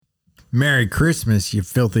Merry Christmas, you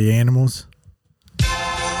filthy animals.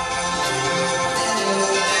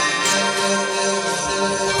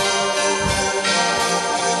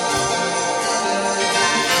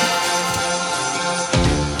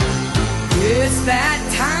 It's that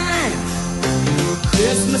time.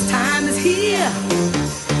 Christmas time is here.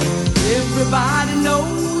 Everybody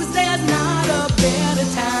knows there's not a better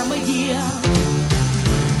time of year.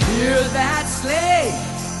 Hear that sleigh.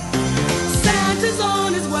 Santa's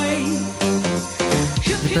on his way.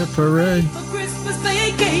 Hip, hip, hooray for Christmas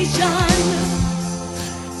vacation.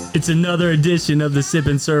 It's another edition of the Sip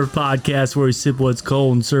and Serve podcast where we sip what's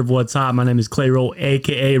cold and serve what's hot. My name is Clay Roll,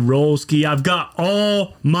 a.k.a. Rollski. I've got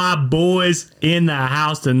all my boys in the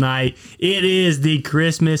house tonight. It is the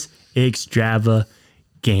Christmas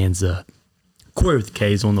extravaganza. Queer with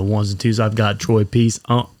K's on the ones and twos. I've got Troy Peace.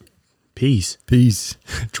 Peace.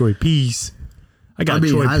 Troy Peace. I got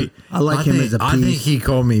Troy Peace. I like him as a piece. I think he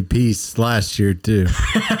called me Peace last year, too.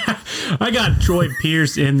 I got Troy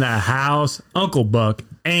Pierce in the house, Uncle Buck,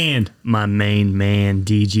 and my main man,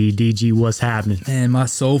 DG. DG, what's happening? Man, my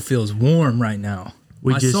soul feels warm right now.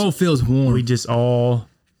 My soul feels warm. We just all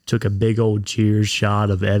took a big old cheers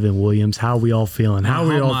shot of Evan Williams. How are we all feeling? How are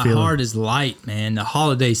we all feeling? My heart is light, man. The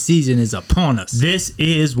holiday season is upon us. This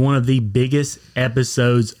is one of the biggest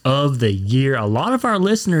episodes of the year. A lot of our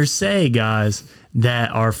listeners say, guys,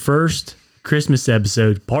 that our first Christmas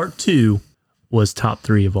episode, part 2, was top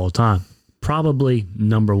 3 of all time. Probably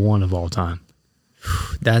number 1 of all time.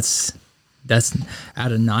 That's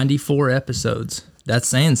out of 94 episodes. That's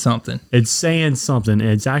saying something. It's saying something, and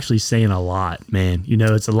it's actually saying a lot, man. You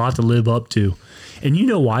know, it's a lot to live up to. And you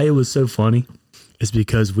know why it was so funny? It's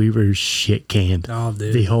because we were shit canned. Oh,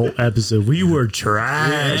 dude. The whole episode. We were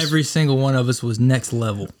trash. Yeah, every single one of us was next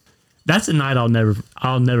level. That's a night I'll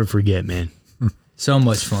never forget, man. So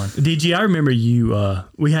much fun. DG, I remember you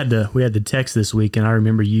we had the text this week, and I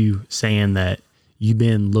remember you saying that you've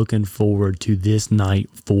been looking forward to this night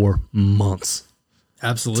for months.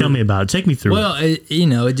 Absolutely. Tell me about it. Take me through it. Well,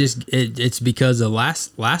 it's because of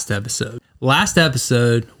last episode. Last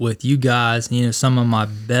episode with you guys, some of my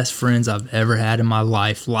best friends I've ever had in my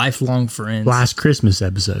life, lifelong friends. Last Christmas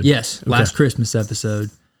episode. Yes, okay. Last Christmas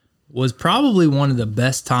episode was probably one of the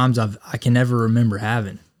best times I can ever remember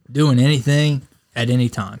having. Doing anything at any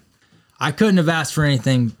time. I couldn't have asked for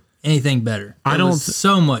anything better. It was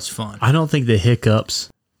so much fun. I don't think the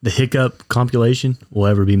hiccup compilation will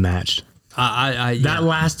ever be matched. That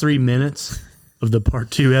last 3 minutes of the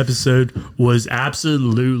part 2 episode was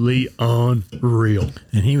absolutely unreal.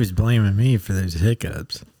 And he was blaming me for those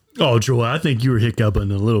hiccups. Oh, Troy, I think you were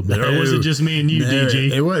hiccuping a little bit. Or was it just me and you,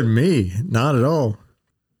 DG? It wasn't me. Not at all.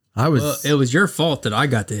 It was your fault that I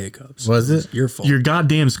got the hiccups. Was it? Your fault. Your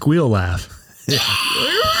goddamn squeal laugh.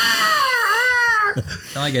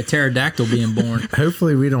 Sound like a pterodactyl being born.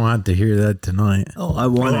 Hopefully we don't have to hear that tonight. I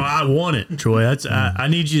want it, Troy. That's I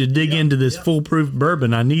need you to dig into this foolproof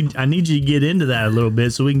bourbon. I need you to get into that a little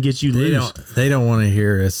bit so we can get you loose. They don't want to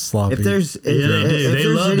hear us sloppy. If there's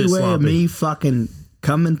any way of me fucking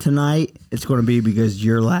coming tonight, it's going to be because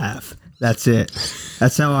your laugh. That's it.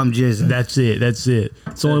 That's how I'm jizzing. That's it. It's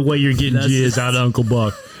the only way you're getting jizz out of Uncle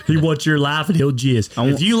Buck. He wants your laugh and he'll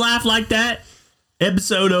jizz. If you laugh like that,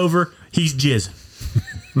 episode over, he's jizzing.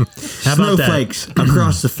 How about snowflakes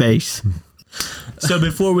across the face. So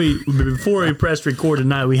before we pressed record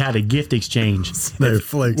tonight, we had a gift exchange.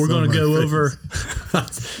 Snowflakes. We're going to go over.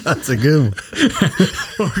 That's a good one.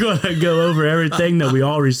 We're going to go over everything that we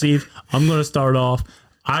all received. I'm going to start off.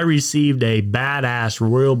 I received a badass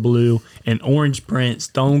royal blue and orange print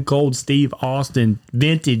Stone Cold Steve Austin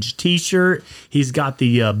vintage t-shirt. He's got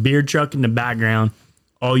the beer truck in the background.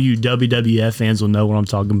 All you WWF fans will know what I'm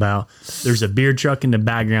talking about. There's a beer truck in the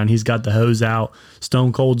background. He's got the hose out.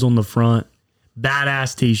 Stone Cold's on the front.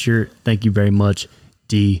 Badass t-shirt. Thank you very much,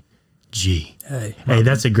 DG. Hey,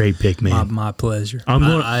 that's a great pick, man. My pleasure.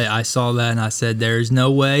 I saw that and I said, there's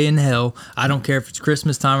no way in hell. I don't care if it's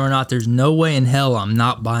Christmas time or not. There's no way in hell I'm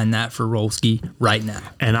not buying that for Rolski right now.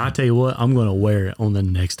 And I tell you what, I'm going to wear it on the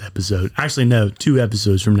next episode. Actually, no, 2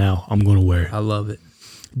 episodes from now, I'm going to wear it. I love it.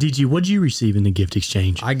 DG, what'd you receive in the gift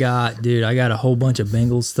exchange? I got a whole bunch of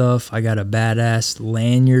Bengals stuff. I got a badass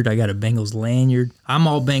lanyard. I got a Bengals lanyard. I'm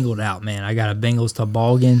all Bengaled out, man. I got a Bengals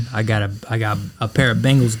toboggan. I got a pair of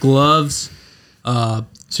Bengals gloves. So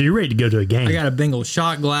you're ready to go to a game. I got a Bengals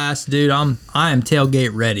shot glass, dude. I am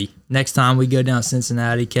tailgate ready. Next time we go down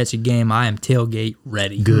Cincinnati, catch a game, I am tailgate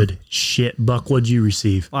ready. Good shit. Buck, what'd you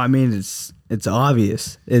receive? Well, I mean, it's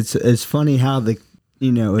obvious. It's funny how the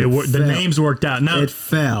the names worked out. No, it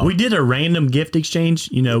fell. We did a random gift exchange.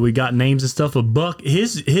 We got names and stuff. But Buck,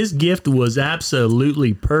 his gift was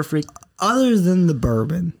absolutely perfect. Other than the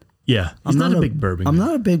bourbon. Yeah, he's not a big bourbon. I'm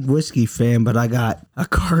not a big whiskey fan, but I got a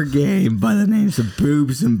card game by the names of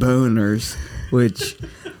Boobs and Boners, which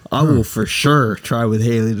I will for sure try with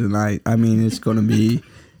Haley tonight. I mean, it's going to be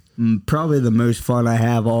probably the most fun I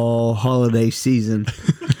have all holiday season.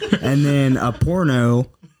 And then a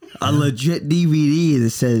legit DVD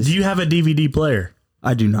that says... Do you have a DVD player?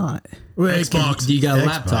 I do not. Xbox. Do you got a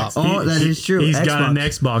laptop? Oh, that is true. He's got an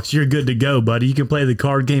Xbox. You're good to go, buddy. You can play the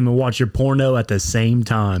card game and watch your porno at the same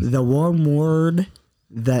time. The one word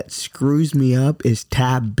that screws me up is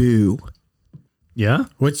taboo. Yeah?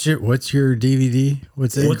 What's your DVD?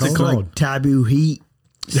 What's it called? Like Taboo Heat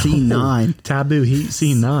C9. Taboo Heat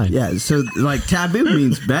C9. Yeah, so like taboo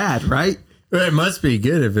means bad, right? Well, it must be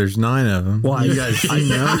good if there's 9 of them. Why? You guys I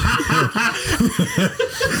know.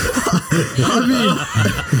 I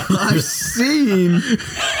mean, I've seen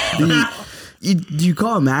do you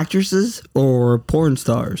call them actresses or porn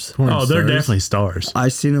stars? They're definitely stars.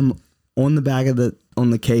 I've seen them on the back of on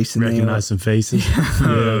the case and Recognize some faces.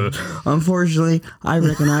 Yeah. Unfortunately, I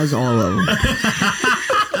recognize all of them.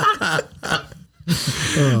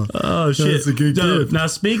 Oh shit! That's a good gift. Now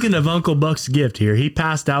speaking of Uncle Buck's gift here, he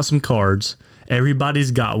passed out some cards.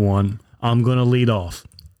 Everybody's got one. I'm gonna lead off.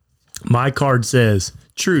 My card says,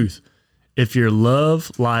 "Truth. If your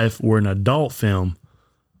love life were an adult film,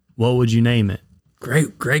 what would you name it?"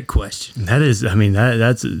 Great question. That is, I mean,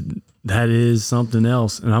 that is something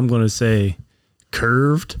else. And I'm gonna say,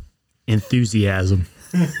 Curved Enthusiasm.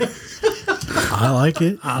 I like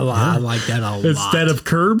it. I like that a lot. Instead of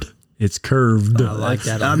curbed, it's curved. I like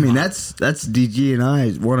that. That's DG and I,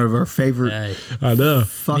 one of our favorite I know.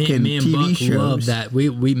 fucking me and TV Buck shows. love that.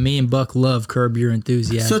 Me and Buck love Curb Your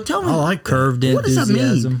Enthusiasm. So tell me, I like Curved what does that mean?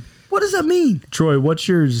 Enthusiasm. What does that mean? Troy, what's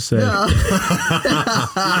yours say? I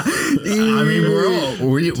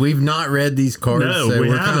mean, we've not read these cards, No, so we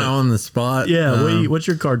we're kind haven't. of on the spot. Yeah, what's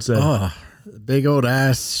your card say? Oh, big old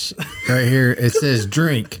ass right here. It says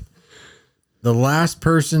drink. The last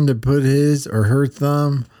person to put his or her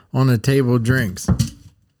thumb on a table drinks.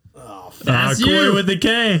 That's Corey you. with the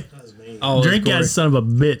K. Oh, Drink Corey. that son of a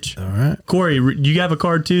bitch. All right. Corey, you have a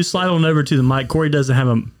card too? Slide on over to the mic. Corey doesn't have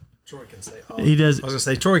a... Troy can say He does... I was gonna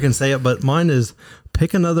say Troy can say it, but mine is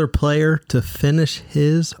pick another player to finish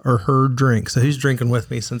his or her drink. So who's drinking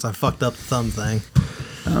with me since I fucked up the thumb thing?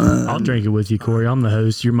 I'll drink it with you, Corey. I'm the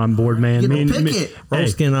host. You're my board man. Pick it. Roll Hey,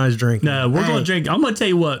 skin eyes drink. no, we're Hey. going to drink. I'm going to tell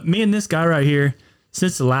you what. Me and this guy right here,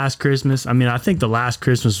 since the last Christmas, I mean, I think the last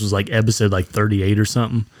Christmas was like episode like 38 or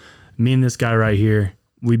something. Me and this guy right here,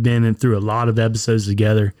 we've been through a lot of episodes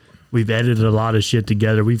together. We've edited a lot of shit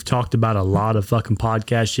together. We've talked about a lot of fucking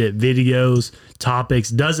podcast shit, videos, topics.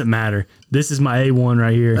 Doesn't matter. This is my A1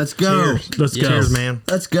 right here. Let's go. Let's go. Cheers, man.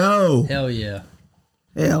 Let's go. Hell yeah.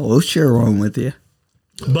 Yeah, we'll share one with you.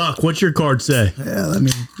 Buck, what's your card say? Yeah, let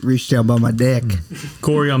me reach down by my dick.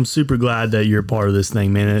 Corey, I'm super glad that you're a part of this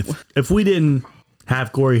thing, man. If we didn't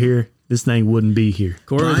have Corey here, this thing wouldn't be here.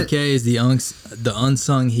 Corey with the K is the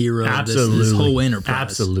unsung hero of this Absolutely. whole enterprise.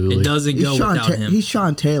 Absolutely. It doesn't go without him. He's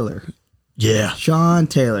Sean Taylor. Yeah. Sean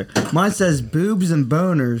Taylor. Mine says Boobs and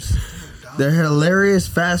Boners. They're hilarious,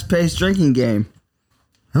 fast-paced drinking game.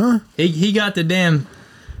 He got the damn...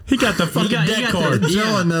 He got the fucking deck card.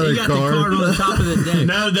 Show another he got card. the card on the top of the deck.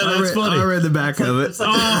 No, that's funny. I read the back of it.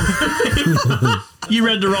 You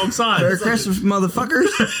read the wrong side. Merry Christmas, motherfuckers.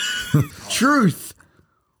 Truth.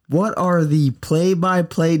 What are the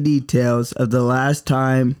play-by-play details of the last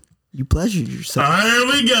time you pleasured yourself? Here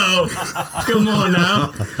we go. Come on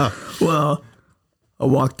now. Well, I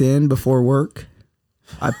walked in before work.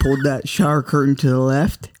 I pulled that shower curtain to the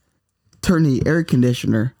left, turned the air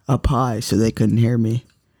conditioner up high so they couldn't hear me,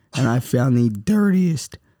 and I found the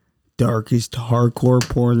dirtiest, darkest hardcore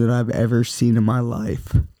porn that I've ever seen in my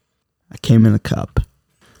life. I came in a cup.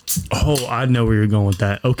 Oh, I know where you're going with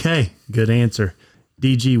that. Okay, good answer.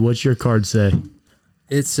 DG, what's your card say?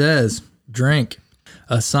 It says, drink.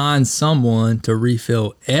 Assign someone to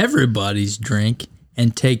refill everybody's drink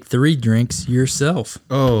and take 3 drinks yourself.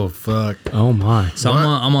 Oh, fuck. Oh, my. So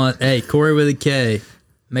I'm on, hey, Corey with a K.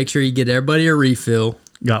 Make sure you get everybody a refill.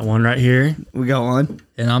 Got one right here. We got one.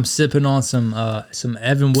 And I'm sipping on some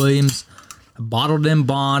Evan Williams bottled in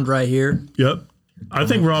bond right here. Yep. I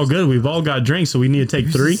think we're all good. We've all got drinks, so we need to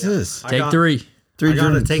take 3. What's this? Take 3. I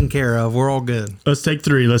got it taken care of. We're all good. Let's take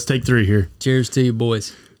 3. Let's take 3 here. Cheers to you,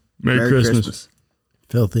 boys. Merry Christmas.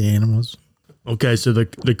 Filthy animals. Okay, so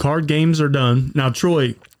the card games are done. Now,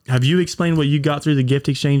 Troy, have you explained what you got through the gift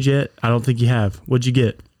exchange yet? I don't think you have. What'd you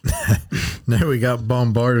get? Now we got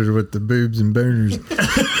bombarded with the boobs and boners.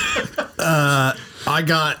 I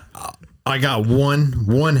got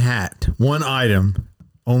one hat, one item,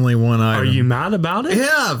 only one item. Are you mad about it? Yeah,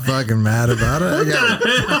 I'm fucking mad about it.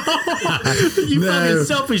 You fucking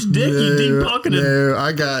selfish dick. You deep pocketed. No,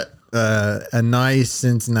 I got a nice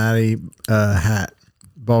Cincinnati hat,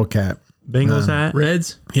 ball cap. Bengals hat.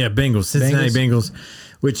 Reds. Yeah, Bengals, Cincinnati Bengals,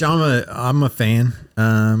 which I'm a fan.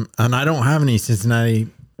 And I don't have any Cincinnati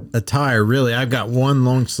attire really. I've got one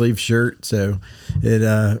long sleeve shirt, so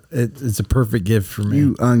it's a perfect gift for me.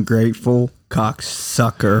 You ungrateful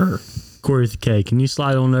cocksucker. Corey with the K. Can you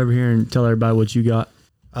slide on over here and tell everybody what you got?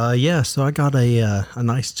 Yeah, so I got a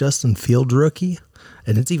nice Justin Fields rookie,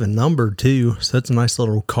 and it's even numbered too. So it's a nice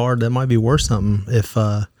little card that might be worth something if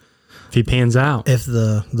he pans out. If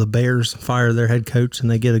the Bears fire their head coach and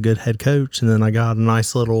they get a good head coach. And then I got a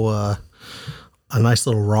nice little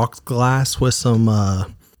rocks glass with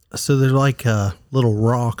some. So they're like little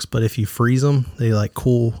rocks, but if you freeze them, they like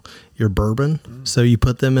cool your bourbon. So you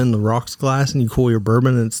put them in the rocks glass and you cool your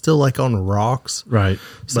bourbon, and it's still like on the rocks, right?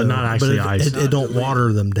 But not actually ice. It don't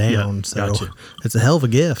water them down. Yeah, so gotcha. It's a hell of a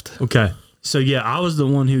gift. Okay, so yeah, I was the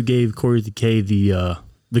one who gave Corey with the K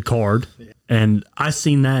the card, and I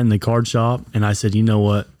seen that in the card shop, and I said, you know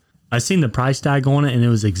what? I seen the price tag on it, and it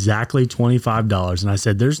was exactly $25, and I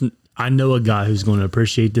said, I know a guy who's going to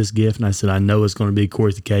appreciate this gift. And I said, I know it's going to be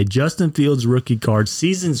Corey the K. Justin Fields rookie card,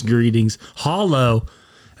 season's greetings, hollow.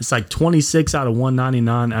 It's like 26 out of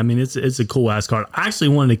 199. I mean, it's a cool ass card. I actually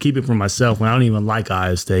wanted to keep it for myself when I don't even like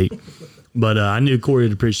Iowa State. But I knew Corey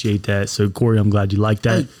would appreciate that. So, Corey, I'm glad you like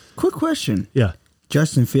that. Hey, quick question. Yeah.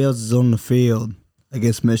 Justin Fields is on the field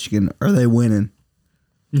against Michigan. Are they winning?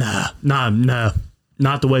 No.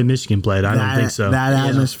 Not the way Michigan played. I don't think so. That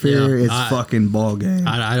atmosphere is I- fucking ball game.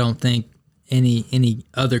 I don't think any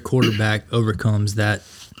other quarterback overcomes that.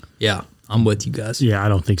 Yeah, I'm with you guys. Yeah, I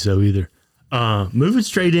don't think so either. Moving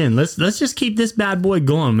straight in. Let's just keep this bad boy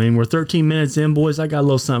going. I mean, we're 13 minutes in, boys. I got a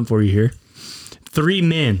little something for you here. 3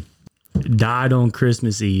 men died on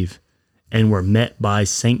Christmas Eve and were met by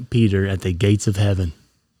St. Peter at the gates of heaven.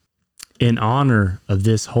 In honor of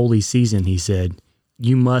this holy season, he said,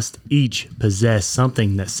 you must each possess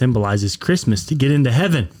something that symbolizes Christmas to get into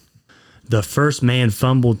heaven. The first man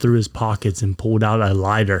fumbled through his pockets and pulled out a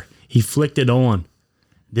lighter. He flicked it on.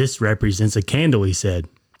 This represents a candle, he said.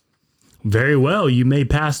 Very well, you may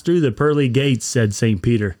pass through the pearly gates, said St.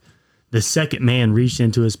 Peter. The second man reached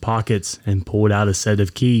into his pockets and pulled out a set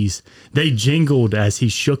of keys. They jingled as he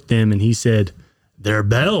shook them, and he said, they're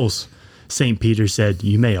bells. St. Peter said,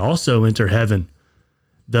 you may also enter heaven.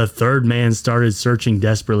 The third man started searching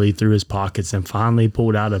desperately through his pockets and finally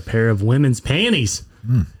pulled out a pair of women's panties.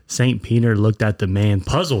 St. Peter looked at the man,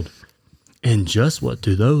 puzzled. And just what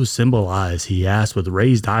do those symbolize? He asked with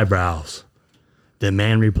raised eyebrows. The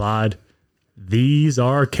man replied, these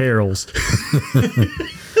are carols.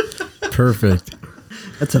 Perfect.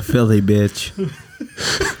 That's a Philly bitch.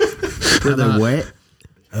 Were they wet?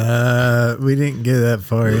 We didn't get that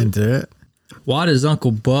far into it. Why does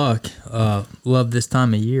Uncle Buck love this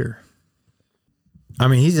time of year? I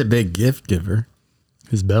mean, he's a big gift giver.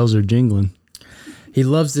 His bells are jingling. He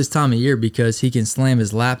loves this time of year because he can slam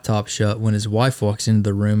his laptop shut when his wife walks into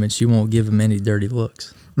the room and she won't give him any dirty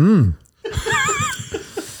looks.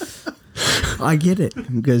 I get it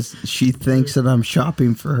because she thinks that I'm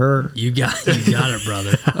shopping for her. You got it,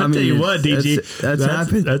 brother. I'll tell you what, DG. That's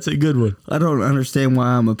happened. That's a good one. I don't understand why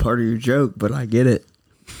I'm a part of your joke, but I get it.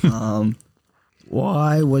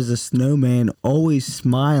 Why was the snowman always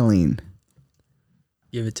smiling?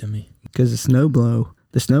 Give it to me. Because the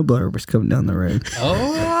snowblower was coming down the road.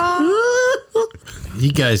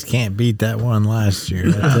 You guys can't beat that one last year.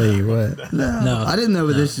 I tell you what. No, I didn't know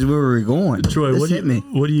this is where we were going. Troy, This what hit me.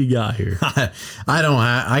 what do you got here?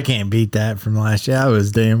 I can't beat that from last year. That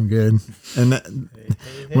was damn good. And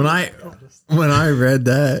when I read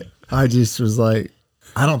that, I just was like,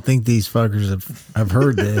 I don't think these fuckers have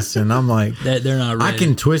heard this. And I'm like, They're not ready. I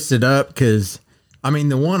can twist it up because, I mean,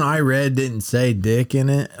 the one I read didn't say dick in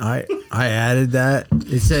it. I added that.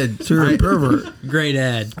 It said, You're a pervert. Great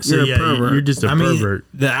ad. So You're a pervert. You're just a pervert.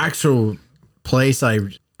 The actual place I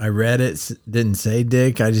read it didn't say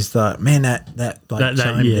dick. I just thought, man, that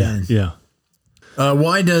chimed in. Yeah.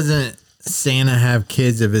 Why doesn't Santa have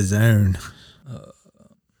kids of his own?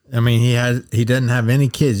 I mean, he doesn't have any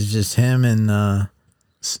kids. It's just him and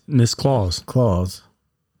Miss Claus. Claus.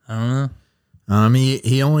 I don't know. I mean,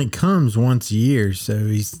 he only comes once a year, so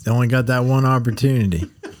he's only got that one opportunity.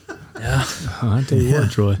 Yeah. I tell you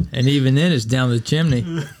what, Troy. And even then, it's down the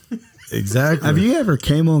chimney. Exactly. Have you ever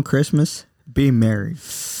came on Christmas being married?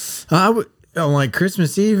 on like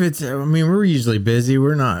Christmas Eve, we're usually busy.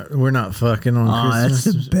 We're not fucking on That's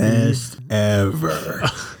Christmas. the best ever.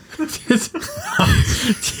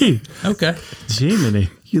 Gee, Okay. Jiminy.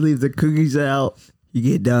 You leave the cookies out. You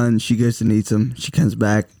get done. She goes to eat them. She comes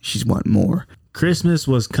back. She's wanting more. Christmas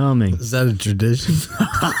was coming. Is that a tradition?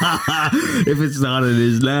 If it's not, it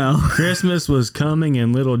is now. Christmas was coming,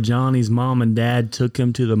 and little Johnny's mom and dad took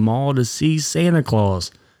him to the mall to see Santa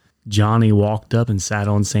Claus. Johnny walked up and sat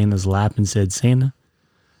on Santa's lap and said, Santa,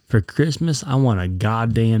 for Christmas, I want a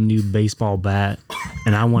goddamn new baseball bat,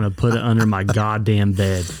 and I want to put it under my goddamn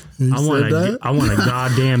bed. I want a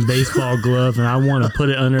goddamn baseball glove, and I want to put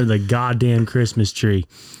it under the goddamn Christmas tree.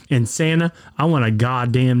 And Santa, I want a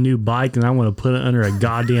goddamn new bike, and I want to put it under a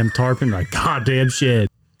goddamn tarp in my goddamn shed.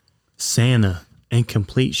 Santa, in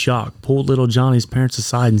complete shock, pulled little Johnny's parents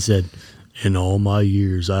aside and said, in all my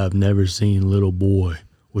years, I have never seen a little boy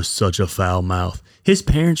with such a foul mouth. His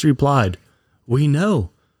parents replied, we know,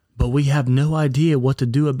 but we have no idea what to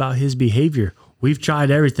do about his behavior. We've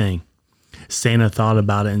tried everything. Santa thought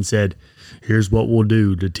about it and said, here's what we'll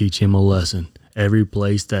do to teach him a lesson. Every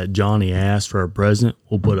place that Johnny asks for a present,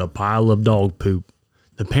 we'll put a pile of dog poop.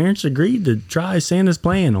 The parents agreed to try Santa's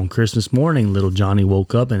plan. On Christmas morning, little Johnny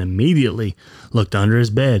woke up and immediately looked under his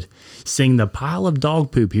bed. Seeing the pile of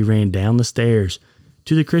dog poop, he ran down the stairs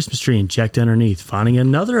to the Christmas tree and checked underneath. Finding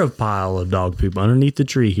another pile of dog poop underneath the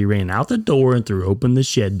tree, he ran out the door and threw open the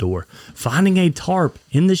shed door. Finding a tarp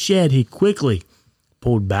in the shed, he quickly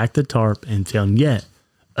pulled back the tarp and found yet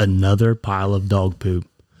another pile of dog poop.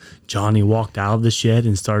 Johnny walked out of the shed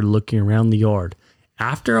and started looking around the yard.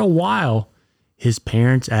 After a while, his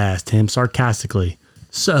parents asked him sarcastically,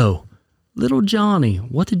 so, little Johnny,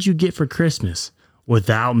 what did you get for Christmas?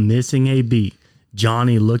 Without missing a beat,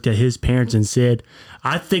 Johnny looked at his parents and said,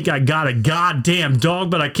 I think I got a goddamn dog,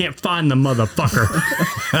 but I can't find the motherfucker.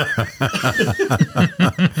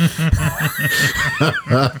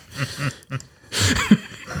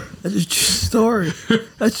 That's a true story.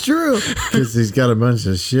 That's true. Because he's got a bunch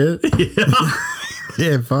of shit.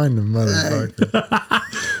 Yeah, find the motherfucker.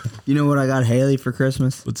 You know what I got Haley for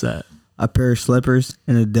Christmas? What's that? A pair of slippers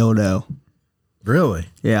and a dildo. Really?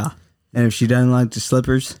 Yeah. And if she doesn't like the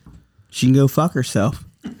slippers, she can go fuck herself.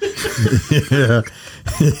 Yeah.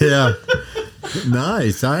 Yeah.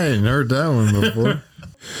 Nice. I hadn't heard that one before.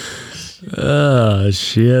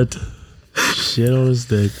 Shit. Shit on his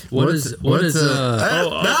dick. What is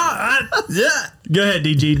yeah. Go ahead,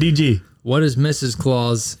 DG. what does Mrs.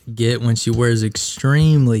 Claus get when she wears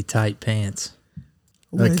extremely tight pants?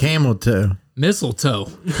 A camel toe.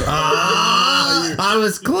 Mistletoe. I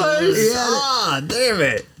was close. Damn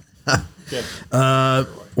it.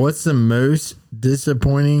 What's the most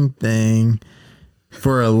disappointing thing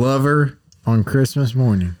for a lover on Christmas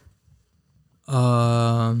morning?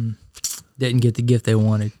 Didn't get the gift they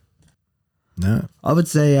wanted. No. I would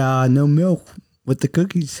say no milk with the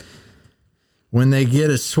cookies. When they get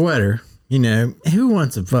a sweater, you know, who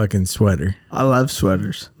wants a fucking sweater? I love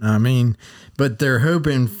sweaters. I mean, but they're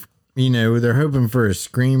hoping, you know, they're hoping for a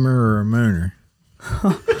screamer or a moaner.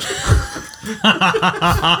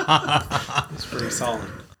 It's pretty solid.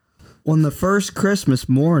 On the first Christmas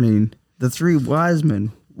morning, the three wise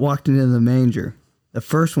men walked into the manger. The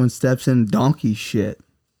first one steps in donkey shit,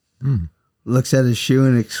 looks at his shoe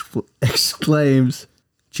and exclaims,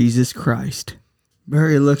 Jesus Christ.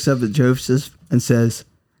 Mary looks up at Joseph and says,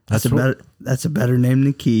 that's a better name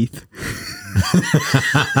than Keith.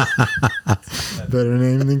 Better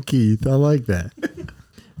name than Keith. I like that.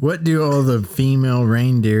 What do all the female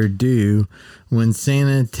reindeer do when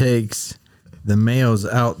Santa takes the males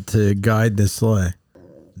out to guide the sleigh?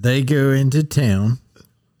 They go into town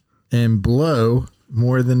and blow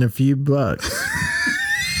more than a few bucks.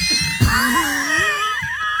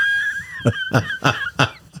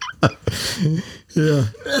 Yeah.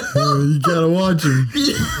 You gotta watch him.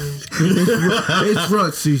 It's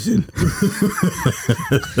front season.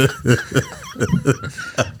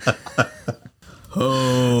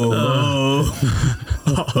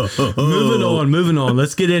 Moving on.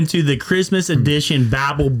 Let's get into the Christmas edition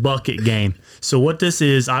Babble Bucket game. So what this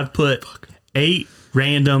is, I've put 8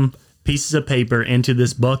 random pieces of paper into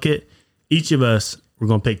this bucket. Each of us, we're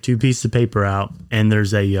going to pick 2 pieces of paper out, and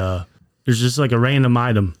there's just like a random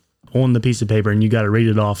item on the piece of paper, and you got to read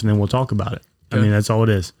it off, and then we'll talk about it. I mean, that's all it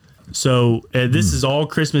is. So this is all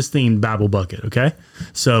Christmas themed Babble Bucket. Okay.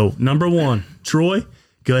 So number 1, Troy,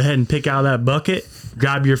 go ahead and pick out that bucket,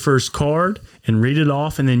 grab your first card and read it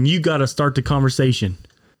off. And then you got to start the conversation.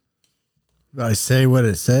 I say what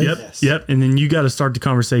it says? Yep. And then you got to start the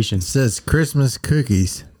conversation. It says Christmas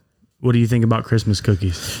cookies. What do you think about Christmas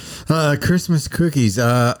cookies? Christmas cookies.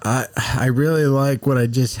 I really like what I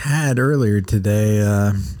just had earlier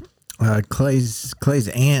today. Clay's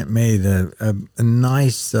aunt made a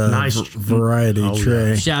nice variety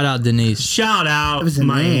tray. Shout out Denise. Shout out was an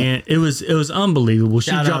my aunt. It was unbelievable.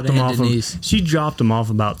 Shout out Aunt Denise. She dropped them off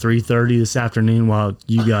about 3:30 this afternoon while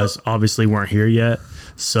you guys obviously weren't here yet.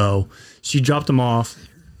 So she dropped them off.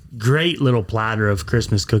 Great little platter of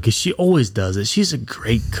Christmas cookies. She always does it. She's a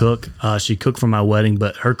great cook. She cooked for my wedding,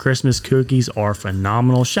 but her Christmas cookies are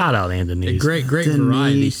phenomenal. Shout out Aunt Denise. Great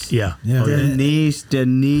variety. Yeah. Yeah. Denise. Go Do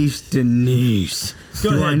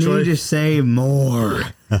I ahead, need Troy. to say more?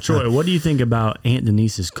 Troy, what do you think about Aunt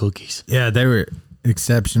Denise's cookies? Yeah, they were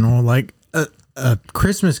exceptional. Like a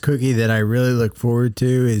Christmas cookie that I really look forward to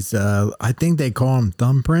is I think they call them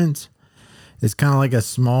thumbprints. It's kind of like a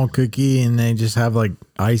small cookie, and they just have like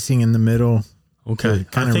icing in the middle. Okay.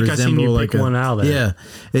 Kind I of think I seen you pick one out of there. Yeah,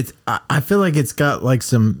 it's. I feel like it's got like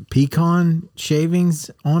some pecan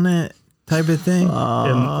shavings on it, type of thing.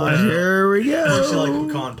 Here we go. like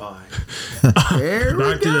pecan pie. Here we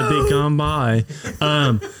Back to the pecan pie.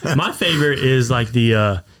 My favorite is like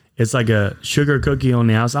it's like a sugar cookie on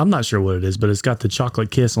the outside. I'm not sure what it is, but it's got the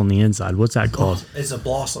chocolate kiss on the inside. What's that called? It's a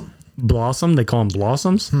blossom. Blossom? They call them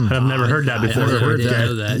blossoms? I've never heard that before. I Of course, didn't Gay.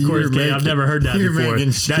 know that. Of course, You're Gay, I've making- never heard that you're before.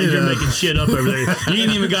 making shit You're up. making shit up over there. You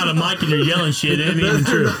ain't even got a mic and you're yelling shit. It ain't even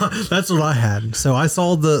true. That's what I had. So I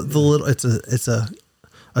saw the little. It's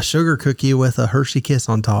a sugar cookie with a Hershey Kiss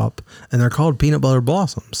on top, and they're called peanut butter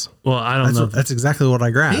blossoms. Well, I don't know. That's exactly what I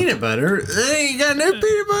grabbed. Peanut butter? They ain't got no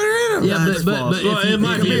peanut butter in them. Yeah, but Well, it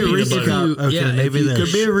might be a peanut butter. Okay, maybe they're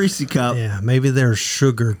Could be a Reese cup. yeah, maybe they're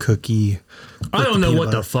sugar cookie. I don't know peanut what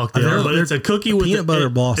the butter. fuck they are, but it's a cookie with peanut butter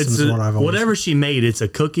blossoms it's is what I've always- whatever she made, it's a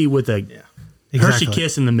cookie with a Hershey Exactly.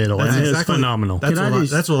 Kiss in the middle. That's and it's exactly- phenomenal. That's Can I what,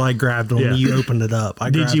 just- that's what I grabbed when Yeah. you opened it up. I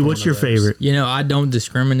Did grabbed you? one What's of your those. favorite? You know, I don't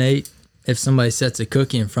discriminate. If somebody sets a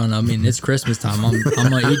cookie in front of me and it's Christmas time, I'm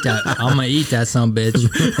gonna eat that. I'm gonna eat that son of a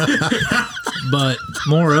bitch. But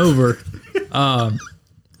moreover, I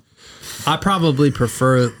probably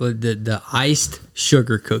prefer the iced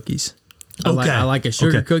sugar cookies. I like a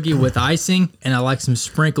sugar cookie with icing, and I like some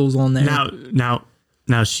sprinkles on there.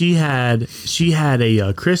 Now she had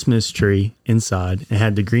a Christmas tree inside and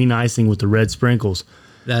had the green icing with the red sprinkles.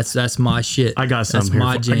 That's my shit. I got That's something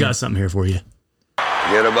my here. jam. I got something here for you.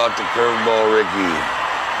 Get about the curveball, Ricky.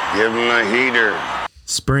 Give him a heater.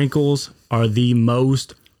 Sprinkles are the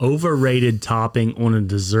most overrated topping on a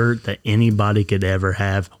dessert that anybody could ever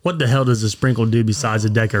have. What the hell does a sprinkle do besides a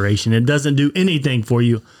decoration? It doesn't do anything for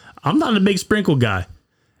you. I'm not a big sprinkle guy.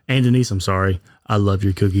 And Denise, I'm sorry. I love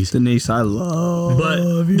your cookies. Denise, I love.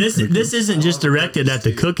 But this isn't just directed at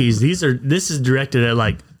the cookies. This is directed at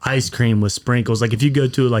like ice cream with sprinkles. Like if you go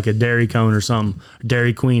to like a Dairy Cone or something,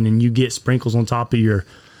 Dairy Queen, and you get sprinkles on top of your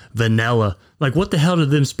vanilla. Like what the hell do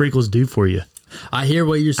them sprinkles do for you? I hear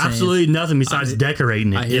what you're saying. Absolutely nothing besides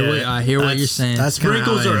decorating it. I hear what you're saying. That's kinda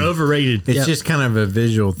Sprinkles how I are am. overrated. It's just kind of a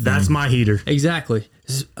visual thing. That's my heater. Exactly.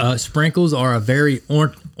 Sprinkles are a very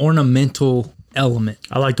ornamental element,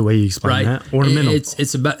 I like the way you explain right? that. Ornamental.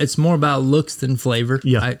 It's more about looks than flavor.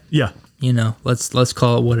 yeah. Yeah. You know, let's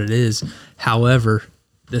call it what it is. However,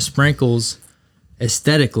 the sprinkles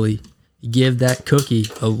aesthetically give that cookie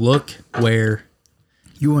a look where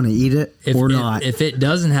You want to eat it or not? If it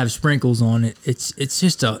doesn't have sprinkles on it, it's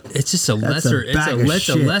just a lesser bag of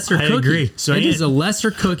shit. lesser I cookie. agree. So it is Aunt- a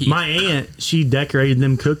lesser cookie. My aunt, she decorated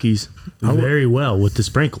them cookies very well with the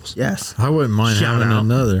sprinkles. Yes, I wouldn't mind Shout having out.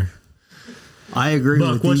 another. I agree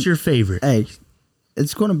Buck, with what's you. your favorite? Hey,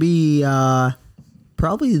 it's going to be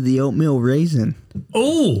probably the oatmeal raisin.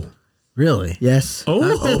 Oh, Really? Yes.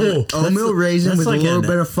 oh, Oatmeal raisin that's with like a little an-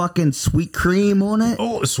 bit of fucking sweet cream on it.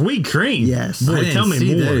 oh, sweet cream. Yes. Boy, I didn't tell me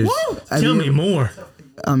see more. those. Woo! Have Tell you- me more.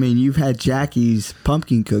 I mean, you've had Jackie's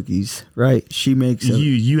pumpkin cookies, right? She makes a,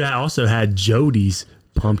 You also had Jody's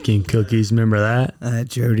pumpkin cookies. Remember that?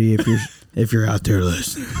 Jody, if you're out there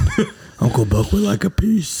listening, Uncle Buck would like a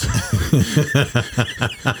piece.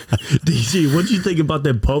 DG, what do you think about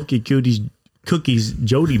that pumpkin cookies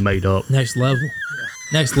Jody made up? Next level.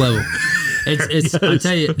 Next level. It's I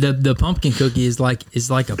tell you, the pumpkin cookie is like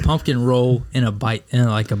a pumpkin roll in a bite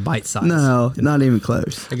size. No, not even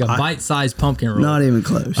close. Like a bite-sized pumpkin roll. Not even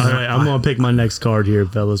close. All right, I'm gonna pick my next card here,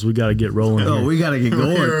 fellas. We got to get rolling. Oh, here. we gotta get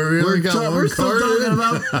going. we got one we're still card talking in?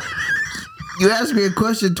 about. You asked me a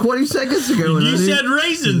question 20 seconds ago. and I You didn't- said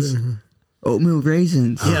raisins. oatmeal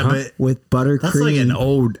raisins. Yeah, but with buttercream. that's like an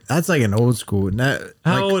old. That's like an old school. That,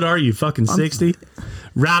 How old are you? Fucking 60?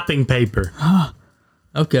 Wrapping paper.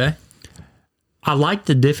 Okay. I like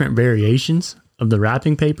the different variations of the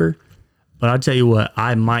wrapping paper, but I'll tell you what,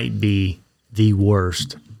 I might be the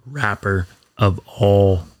worst rapper of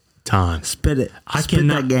all time. Spit it. I Spit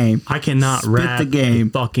cannot that game. I cannot Spit rap the game. a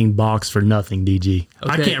fucking box for nothing, DG.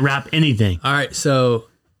 I Okay. can't rap anything. All right, so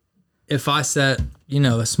if I set,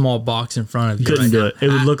 a small box in front of you, Couldn't right do now, it. It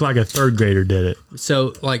would look like a third grader did it.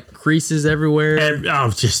 So like creases everywhere,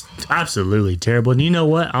 Just absolutely terrible. And you know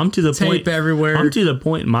what? I'm to the tape point everywhere. I'm to the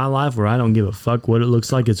point in my life where I don't give a fuck what it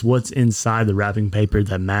looks like. It's what's inside the wrapping paper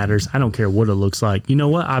that matters. I don't care what it looks like. You know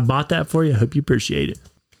what? I bought that for you. I hope you appreciate it.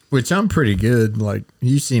 Which I'm pretty good. Like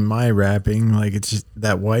you see my wrapping, like it's just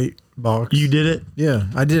that white box. You did it? Yeah,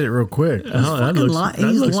 I did it real quick. Oh, that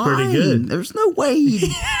looks pretty good. There's no way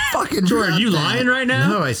he fucking. Troy, are you wrapped that. lying right now?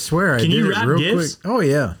 No, I swear I Can did you it wrap real gifts? quick. Oh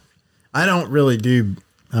yeah, I don't really do.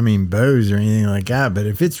 I mean bows or anything like that. But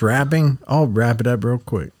if it's wrapping, I'll wrap it up real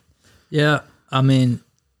quick. Yeah, I mean,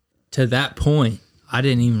 to that point, I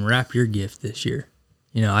didn't even wrap your gift this year.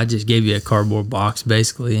 I just gave you a cardboard box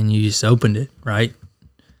basically, and you just opened it, right?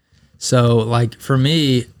 So, like for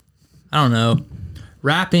me, I don't know,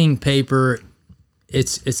 wrapping paper,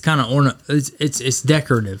 it's kind of it's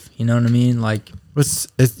decorative. You know what I mean? Like,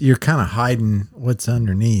 You're kind of hiding what's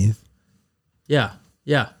underneath, yeah,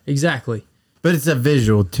 exactly. but it's a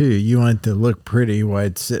visual too. You want it to look pretty while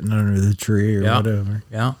it's sitting under the tree or Yeah. whatever.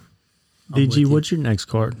 Yeah, DG, what's your next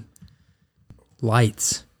card?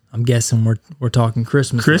 lights. I'm guessing we're talking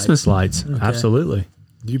Christmas. Christmas lights. Absolutely.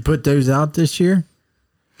 Do you put those out this year?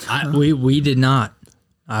 We did not.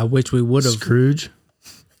 I wish we would have. Scrooge.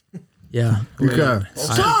 Yeah. Okay. It's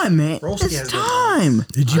time, man. It's time.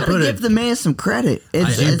 Did you Gotta put give the man some credit?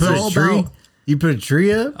 It's, You it's put all a tree? about. You put a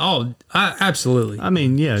tree up? Oh, absolutely. I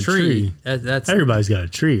mean, yeah, tree. That's Everybody's got a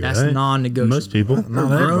tree, that's right? non-negotiable. Most people. Not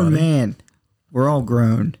We're grown everybody. man. We're all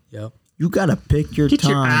grown. Yep. You gotta pick your Get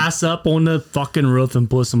time. your ass up on the fucking roof and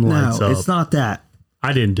put some lights no, up. it's not that.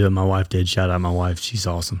 I didn't do it. My wife did. Shout out my wife. She's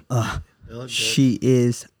awesome. She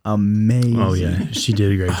is amazing. Oh yeah, she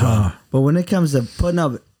did a great job. But when it comes to putting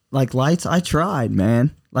up like lights, I tried,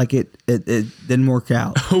 man. Like it didn't work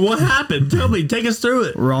out. What happened? Tell me. Take us through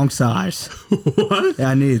it. Wrong size. What? Yeah,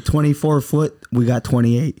 I needed 24 foot. We got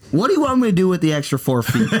 28. What do you want me to do with the extra 4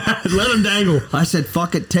 feet? Let him dangle. I said,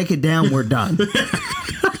 fuck it. Take it down. We're done.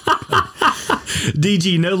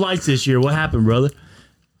 DG, no lights this year. What happened, brother?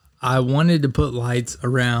 I wanted to put lights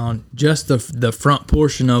around just the front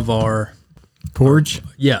portion of our Porch?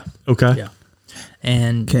 yeah, Okay. yeah,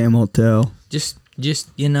 and Camel toe. just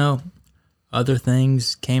other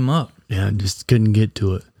things came up. Yeah, just couldn't get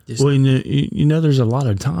to it. Just- Well, you know, there's a lot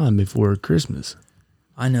of time before Christmas.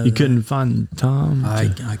 I know You that. couldn't find time. I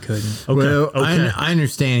to- couldn't. Okay. Well, okay. I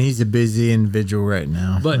understand he's a busy individual right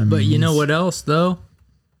now. But I but mean, you know he's- what else though?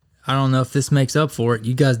 I don't know if this makes up for it.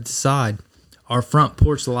 You guys decide. Our front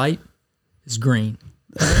porch light is green.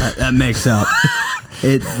 That makes up.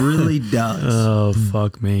 It really does. Oh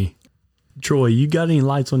fuck me, Troy. You got any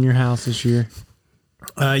lights on your house this year?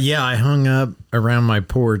 Yeah, I hung up around my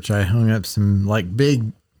porch. I hung up some like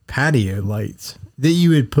big patio lights that you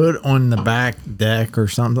would put on the back deck or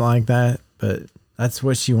something like that. But that's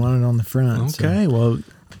what she wanted on the front. so- Okay, well,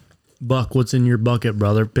 Buck, what's in your bucket,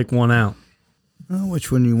 brother? Pick one out. Oh,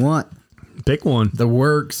 which one you want? Pick one. The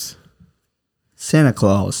works. Santa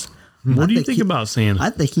Claus. What do you think think he- about Santa? I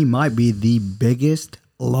think he might be the biggest,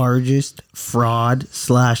 largest fraud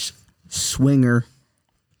 / swinger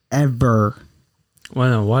ever.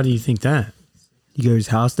 Well, why do you think that? He goes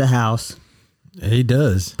house to house, He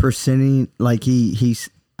does. percenting like he's.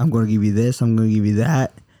 I'm going to give you this. I'm going to give you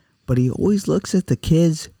that. But he always looks at the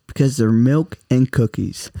kids because they're milk and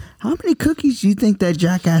cookies. How many cookies do you think that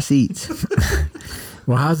jackass eats?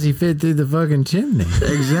 Well, how's he fit through the fucking chimney?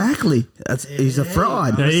 Exactly. He's a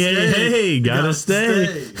fraud. Hey, gotta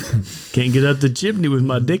stay. Can't get up the chimney with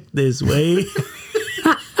my dick this way.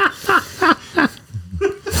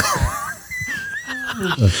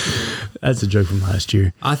 That's a joke from last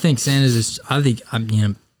year. I think Santa's.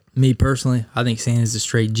 Me personally, I think Santa's a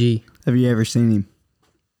straight G. Have you ever seen him?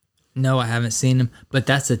 No, I haven't seen him, but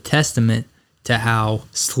that's a testament to how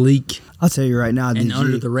sleek I'll tell you right now, and DG.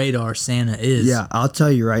 under the radar Santa is. Yeah, I'll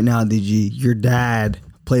tell you right now, DG. Your dad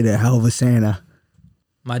played a hell of a Santa.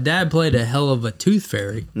 My dad played a hell of a tooth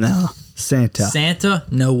fairy. No, Santa. Santa?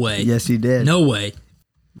 No way. Yes, he did. No way.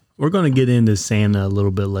 We're going to get into Santa a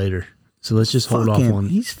little bit later. So let's just hold Fuck off him. on.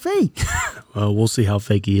 He's fake. We'll see how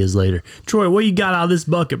fake he is later. Troy, what you got out of this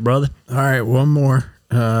bucket, brother? All right, one more.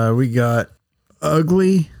 We got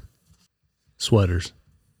ugly. Sweaters.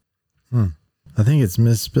 I think it's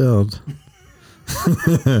misspelled.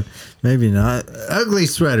 Maybe not. Ugly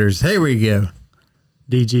sweaters. Here we go.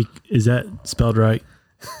 DG, is that spelled right?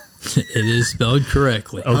 It is spelled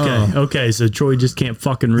correctly. Okay. So Troy just can't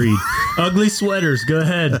fucking read. Ugly sweaters. Go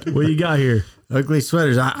ahead. What do you got here? Ugly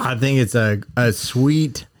sweaters. I think it's a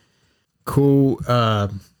sweet, cool,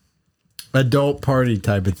 adult party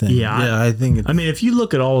type of thing. Yeah, I think. I mean, if you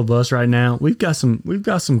look at all of us right now, we've got some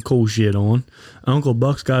cool shit on. Uncle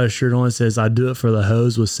Buck's got a shirt on that says "I do it for the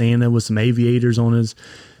hoes" with Santa with some aviators on his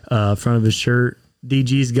front of his shirt.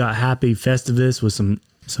 DG's got Happy Festivus with some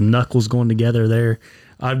knuckles going together there.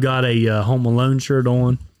 I've got a Home Alone shirt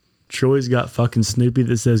on. Troy's got fucking Snoopy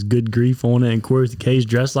that says "Good Grief" on it, and Corey with the K's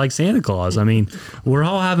dressed like Santa Claus. I mean, we're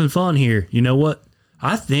all having fun here. You know what?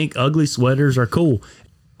 I think ugly sweaters are cool.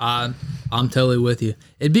 I'm totally with you.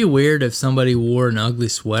 It'd be weird if somebody wore an ugly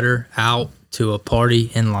sweater out to a party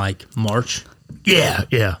in like March. Yeah,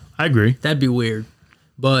 I agree. That'd be weird.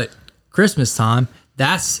 But Christmas time,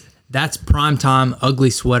 that's prime time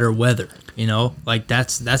ugly sweater weather. You know, like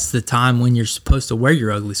that's the time when you're supposed to wear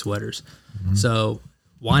your ugly sweaters. Mm-hmm. So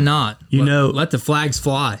why not? Let the flags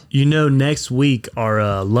fly. You know, next week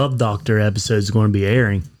our Love Doctor episode is going to be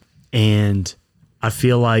airing, and I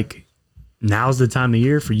feel like now's the time of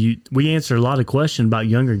year for you. We answer a lot of questions about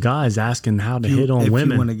younger guys asking how to hit on women.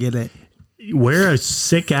 If you want to get it, wear a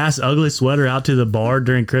sick ass ugly sweater out to the bar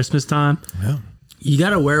during Christmas time. Yeah. You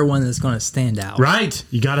got to wear one that's going to stand out. Right.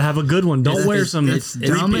 You got to have a good one. Don't wear some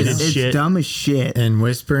dumb as shit. And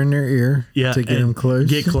whisper in their ear to get them close.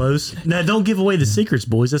 Get close. Now, don't give away the secrets,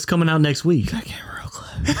 boys. That's coming out next week. I get real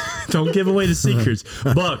close. Don't give away the secrets.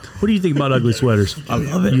 Buck, what do you think about ugly sweaters? I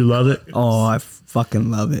love it. You love it? Oh, I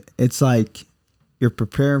fucking love it. It's like you're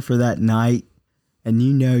preparing for that night, and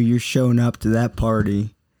you know you're showing up to that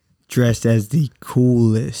party dressed as the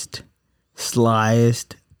coolest,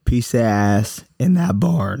 slyest piece of ass in that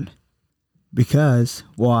barn. Because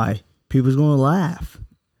why? People's gonna laugh.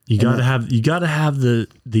 You gotta have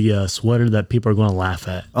the sweater that people are gonna laugh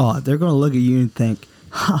at. Oh, they're gonna look at you and think,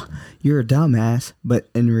 "Ha, you're a dumbass." But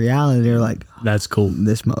in reality, they're like, "That's cool.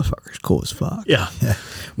 This motherfucker's cool as fuck." Yeah.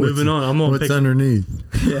 Moving on. I'm gonna what's pick underneath.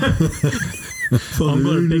 I'm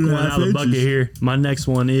gonna pick one out of the bucket here. My next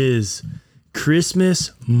one is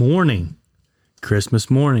Christmas morning. Christmas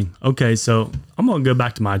morning. Okay, so I'm gonna go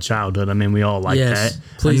back to my childhood. I mean, we all like that.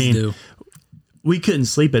 Please do. We couldn't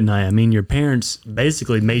sleep at night. I mean, your parents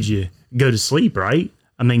basically made you go to sleep, right?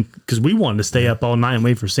 I mean, because we wanted to stay up all night and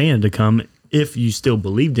wait for Santa to come if you still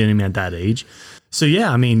believed in him at that age. So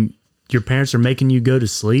yeah, I mean, your parents are making you go to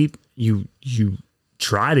sleep. You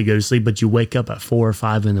try to go to sleep, but you wake up at 4 or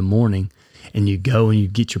 5 in the morning. And you go and you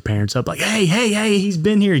get your parents up like, hey, he's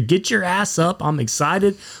been here. Get your ass up. I'm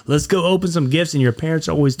excited. Let's go open some gifts. And your parents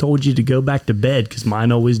always told you to go back to bed because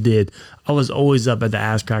mine always did. I was always up at the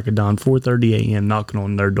ass crack of dawn, 4:30 a.m. knocking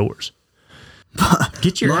on their doors.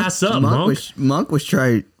 Get your ass up, Monk. Monk was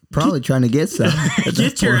probably trying to get some.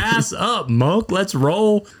 Get your ass up, Monk. Let's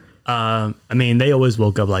roll. I mean, they always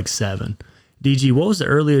woke up like 7. DG, what was the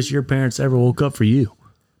earliest your parents ever woke up for you?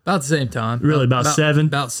 About the same time. Really, about 7?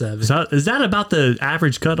 About 7. So is that about the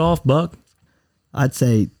average cutoff, Buck? I'd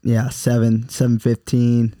say,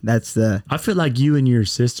 7:15. That's the... I feel like you and your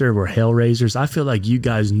sister were hellraisers. I feel like you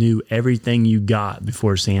guys knew everything you got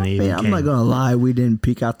before Santa even came. I'm not going to lie. We didn't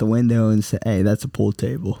peek out the window and say, hey, that's a pool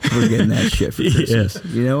table. We're getting that shit for Christmas. Yes.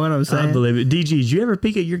 You know what I'm saying? I believe it. DG, did you ever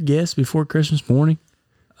peek at your guests before Christmas morning?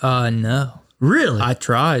 No. Really? I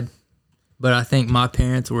tried. But I think my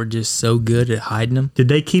parents were just so good at hiding them. Did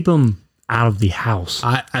they keep them out of the house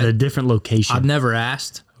at a different location? I've never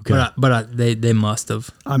asked, okay. but they must have.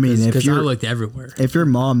 I mean, because I looked everywhere. If your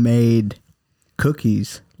mom made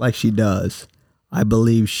cookies like she does, I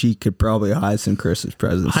believe she could probably hide some Christmas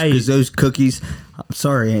presents. Because those cookies, I'm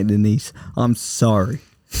sorry, Aunt Denise, I'm sorry,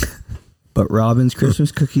 but Robin's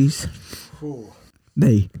Christmas cookies,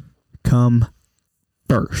 they come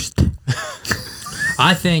first.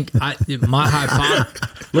 I think my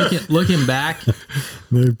hypothesis, looking back,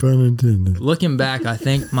 No pun intended. Looking back, I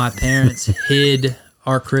think my parents hid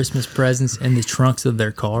our Christmas presents in the trunks of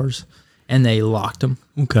their cars, and they locked them.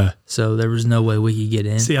 Okay. So there was no way we could get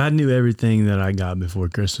in. See, I knew everything that I got before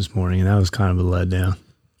Christmas morning, and that was kind of a letdown.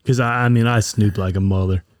 Because, I snooped like a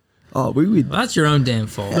mother. Oh, we would. Well, that's your own damn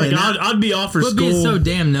fault. Like, I'd be off for school. Being so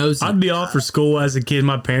damn nosy. I'd be off for school as a kid.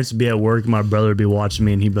 My parents would be at work. My brother would be watching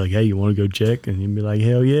me, and he'd be like, "Hey, you want to go check?" And he'd be like,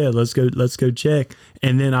 "Hell yeah, let's go check."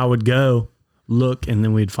 And then I would go look, and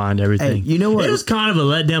then we'd find everything. Hey, you know what? It was kind of a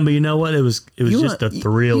letdown, but you know what? It was just a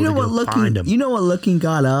thrill to go find them. You know what looking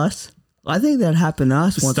got us? I think that happened to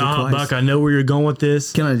us once or Stop, twice. Buck. I know where you're going with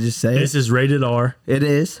this. Can I just say This is rated R. it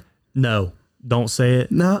is? No, don't say it.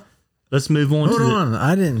 No. Let's move on. Hold on.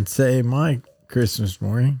 I didn't say my Christmas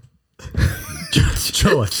morning.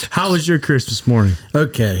 Troy, how was your Christmas morning?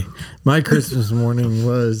 Okay, my Christmas morning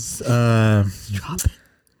was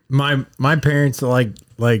my parents like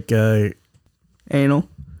Anal.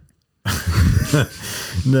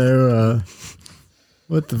 no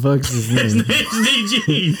what the fuck's his name?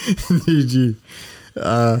 DG.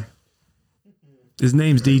 DG. His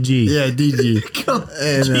name's DG. Yeah, DG.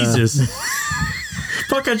 And, Jesus.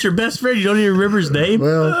 Fuck out your best friend. You don't even remember his name?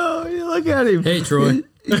 well, Oh, you look at him. Hey, Troy.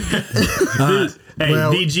 Hey,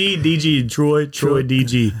 well- DG, Troy,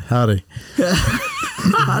 DG. howdy.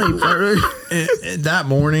 Howdy, brother. And that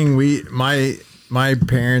morning, my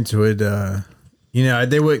parents would,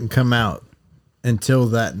 they wouldn't come out until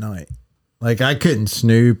that night. Like I couldn't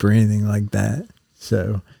snoop or anything like that.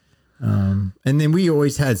 So, and then we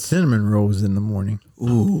always had cinnamon rolls in the morning.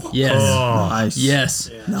 Ooh. Yes. Nice. Yes.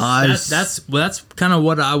 Nice. That's kind of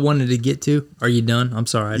what I wanted to get to. Are you done? I'm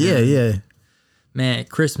sorry. I didn't- Yeah. Man,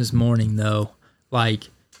 Christmas morning though, like,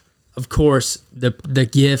 of course the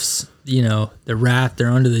gifts, they're wrapped, they're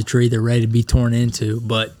under the tree, they're ready to be torn into.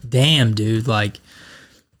 But damn, dude, like,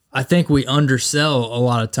 I think we undersell a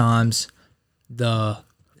lot of times the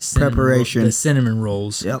Preparation. the cinnamon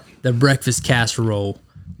rolls, Yep. the breakfast casserole,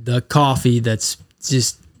 the coffee that's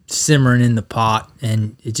just simmering in the pot,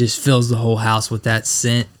 and it just fills the whole house with that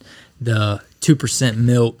scent. The 2%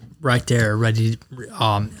 milk right there, ready.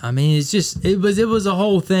 I mean, it was a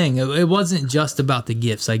whole thing. It wasn't just about the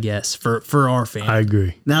gifts, I guess, for our family. I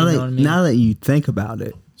agree. Now You that know what I mean? now that you think about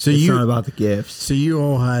it, So it's you- not about the gifts. So you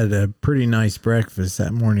all had a pretty nice breakfast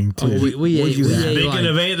that morning too. we ate, you have? ate Speaking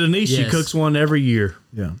of Aunt Denise, she Yes. cooks one every year.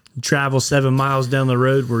 Yeah. Travel 7 miles down the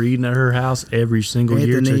road. We're eating at her house every single Aunt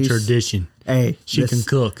year. It's a Denise. tradition. Hey, She can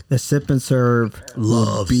cook. The sip and serve will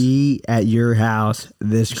Loves. be at your house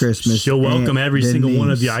this Christmas. She'll welcome Aunt every single one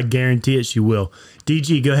of Denise. you. I guarantee it. She will.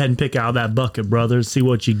 DG, go ahead and pick out that bucket, brother. See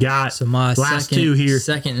what you got. So my last two here.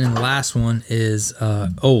 second and last one is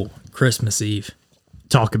Christmas Eve.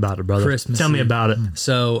 Talk about it, brother. Christmas Tell me Eve. about it.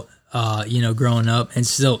 So, growing up, and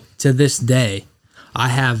still to this day, I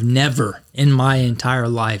have never in my entire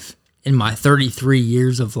life, in my 33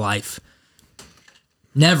 years of life,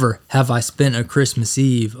 never have I spent a Christmas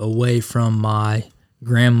Eve away from my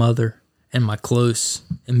grandmother and my close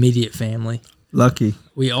immediate family. Lucky.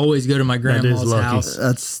 We always go to my is grandma's lucky.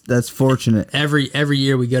 house. That's fortunate. Every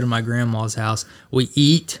year we go to my grandma's house. We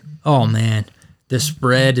eat. Oh man, the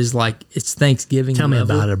spread is like it's Thanksgiving. Tell me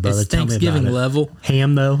level. about it, brother. It's Tell me about Thanksgiving it. level.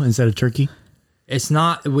 Ham, though, instead of turkey? It's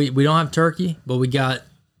not. We don't have turkey, but we got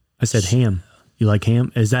I said ham. You like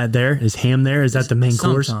ham? Is that there? Is ham there? Is that the main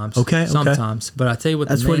course? sometimes. Okay. Sometimes, but I tell you what,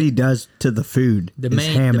 That's the main, what he does to the food. the is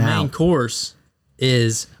main ham the out. main course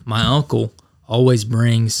is my uncle always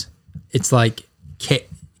brings. It's like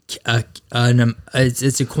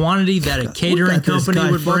it's a quantity that a catering Look at this company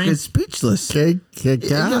guy would bring. fucking speechless.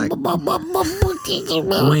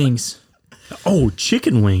 Wings, Oh,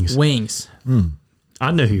 chicken wings. wings.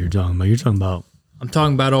 I know who you're talking about. You're talking about I'm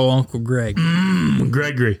talking about old Uncle Greg.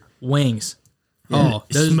 Gregory. Wings. Oh,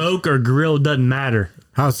 those, Smoke or grill doesn't matter.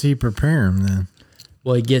 How's he prepare them then?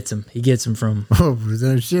 well, he gets them. He gets them from Oh,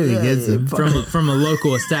 no shit, he gets them. from a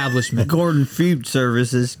local establishment. Gordon Food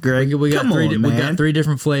Services, Greg. We got Come three. on, We man. got three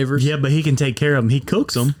different flavors. Yeah, but he can take care of them. He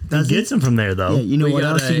cooks them. Does He he? gets them from there, though. Yeah, you know We what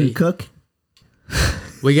got else you a- can cook?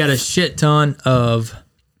 We got a shit ton of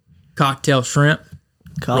cocktail shrimp.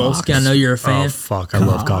 Rolski, I know you're a Oh, fan. fuck. I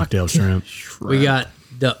love cocktail shrimp. We got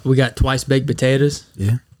twice baked potatoes,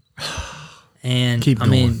 Yeah. and Keep I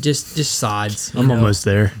mean going. just sides. I'm almost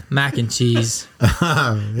there. mac and cheese,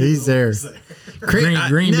 He's there.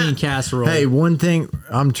 green bean casserole. Hey, one thing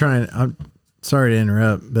I'm sorry to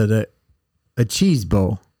interrupt, but a cheese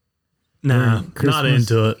bowl. Nah, not Christmas.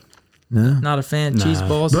 into it. No. Not a fan. Cheese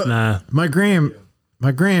balls. Nah. My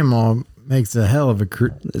grandma makes a hell of a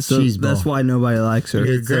So cheese ball. that's why nobody likes her.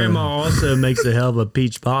 Your grandma also makes a hell of a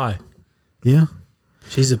peach pie. Yeah.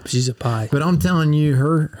 She's a pie. But I'm telling you,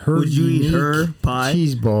 her Would you eat unique her pie?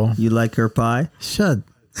 cheese ball. You like her pie? Shut.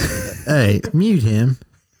 Hey, mute him.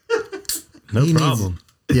 No He needs- problem.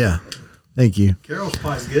 Yeah. Thank you. Carol's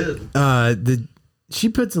pie's good. She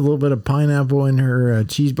puts a little bit of pineapple in her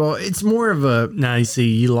cheese ball. It's more of a. Now, you see,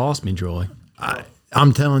 you lost me, Troy.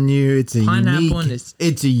 I'm telling you, it's a Pineapple unique. and it's-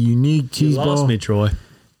 It's a unique You cheese lost ball. me, Troy.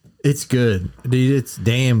 It's good, dude. It's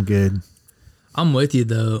damn good. I'm with you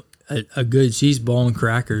though. A good cheese ball and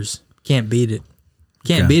crackers, can't beat it.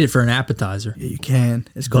 Can't beat it for an appetizer. Yeah, you can.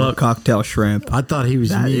 It's called cocktail shrimp. I thought he was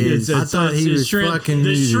That muted. is- I thought he was fucking The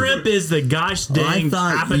muted. shrimp is the gosh dang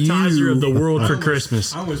thought appetizer you- of the world for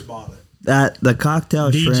Christmas. I almost bought it. That the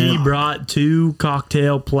cocktail DG shrimp. brought 2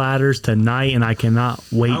 cocktail platters tonight, and I cannot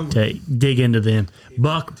wait to dig into them.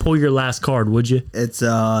 Buck, pull your last card, would you? It's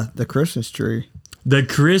the Christmas tree. The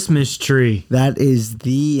Christmas tree That is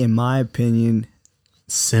in my opinion,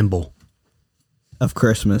 symbol. of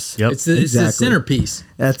Christmas. Yep. It's the Exactly. centerpiece.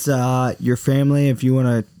 That's your family. If you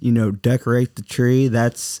want to, decorate the tree,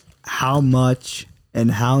 that's how much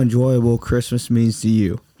and how enjoyable Christmas means to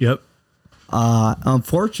you. Yep.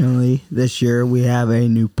 Unfortunately, this year we have a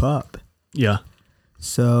new pup. Yeah.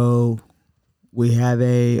 So we have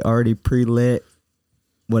a already pre-lit,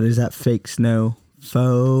 what is that, fake snow?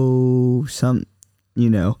 Faux,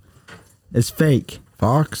 it's fake.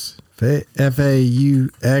 Fox?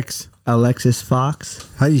 F-A-U-X? Alexis Fox.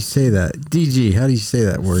 How do you say that? DG, how do you say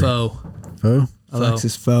that word? Faux. Faux?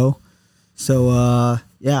 Alexis Faux. So,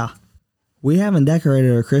 yeah. We haven't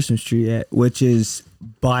decorated our Christmas tree yet, which is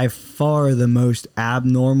by far the most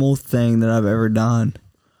abnormal thing that I've ever done.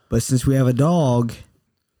 But since we have a dog,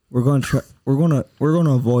 we're going to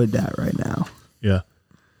avoid that right now. Yeah.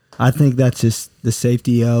 I think that's just the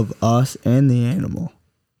safety of us and the animal.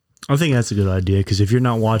 I think that's a good idea because if you're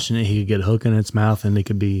not watching it, he could get a hook in its mouth and it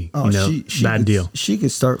could be, bad could, deal. She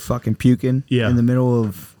could start fucking puking Yeah. in the middle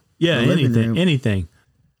of Yeah, the living room. anything.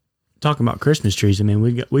 Talking about Christmas trees, I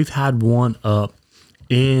mean, we've had one up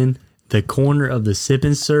in the corner of the Sip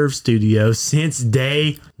and Serve studio since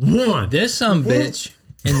day one. This bitch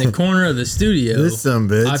in the corner of the studio. This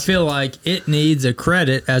bitch. I feel like it needs a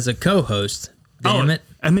credit as a co-host. Damn it.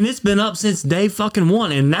 I mean, it's been up since day fucking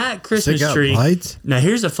one, and that Christmas Check out tree. lights. Now,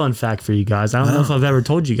 here's a fun fact for you guys. I don't know if I've ever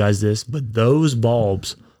told you guys this, but those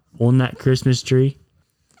bulbs on that Christmas tree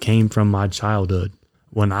came from my childhood.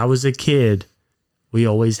 When I was a kid, we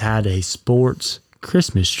always had a sports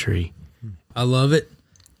Christmas tree. I love it.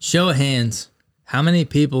 Show of hands. How many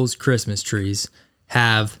people's Christmas trees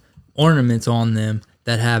have ornaments on them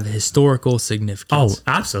that have historical Oh, significance?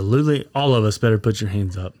 absolutely. All of us better put your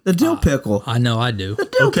hands up. The dill pickle. I know I do.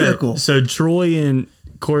 Dill pickle. So Troy and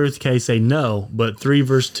Corey with K say no, but 3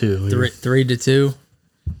 versus 2. 3-2.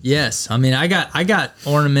 Yes, I mean I got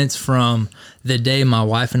ornaments from the day my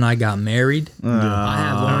wife and I got married. I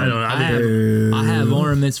have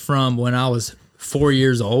ornaments from when I was 4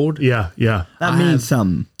 years old. Yeah. That means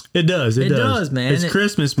something. It does. It does, man. It's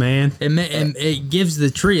Christmas, man. It gives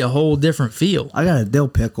the tree a whole different feel. I got a dill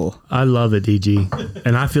pickle. I love it, DG.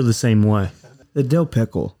 And I feel the same way. The dill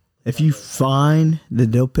pickle. If you find the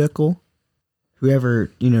dill pickle, whoever,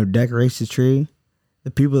 decorates the tree,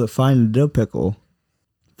 the people that find the dill pickle,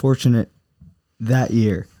 fortunate that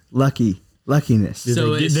year. Luckiness. Did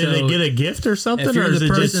they get a gift or something? If you're Or is the it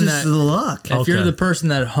person just This is the luck. If you're Okay. the person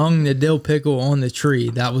that hung the dill pickle on the tree,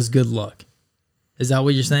 that was good luck. Is that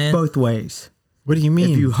what you're saying? Both ways. What do you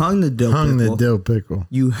mean? If you hung the dill pickle,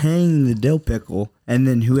 you hang the dill pickle, and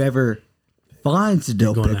then whoever finds the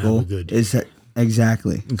dill gonna have pickle a good year. is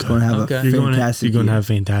exactly. It's going to have Okay. a you're fantastic going to year. have a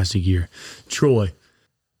fantastic year. Troy,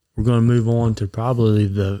 we're going to move on to probably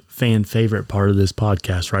the fan favorite part of this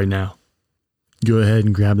podcast right now. Go ahead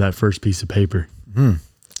and grab that first piece of paper.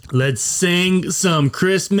 Let's sing some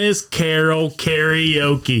Christmas carol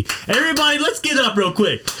karaoke. Everybody, let's get up real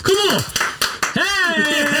quick. Come on.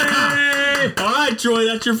 Hey! All right, Troy,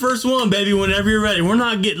 that's your first one, baby. Whenever you're ready.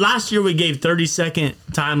 Last year we gave 30-second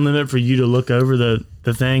time limit for you to look over the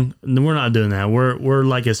thing. We're not doing that. We're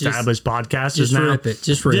like established podcasters just now. rip it.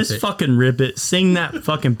 Just rip Just it. fucking rip it. Sing that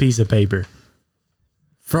fucking piece of paper.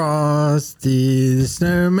 Frosty the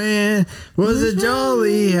Snowman was a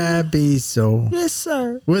jolly happy soul. Yes,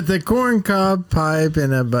 sir. With a corncob pipe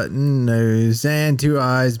and a button nose and 2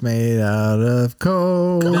 eyes made out of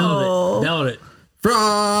coal. Nailed it.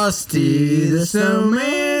 Frosty the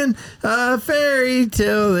Snowman, a fairy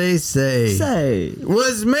tale they say,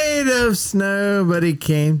 was made of snow, but he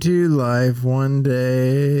came to life one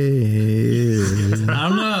day.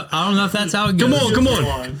 I don't know if that's how it goes. Come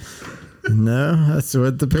on. No, that's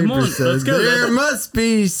what the paper on, says. let's go. There must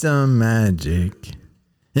be some magic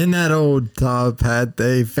in that old top hat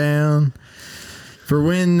they found. For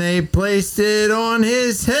when they placed it on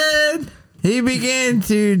his head, he began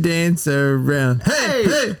to dance around. Hey!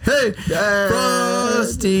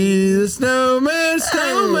 Frosty the snowman,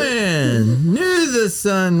 knew the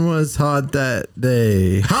sun was hot that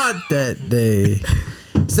day.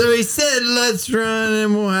 So he said, let's run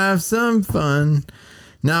and we'll have some fun.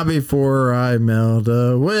 Now before I melt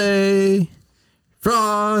away.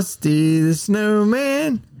 Frosty the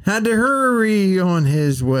snowman had to hurry on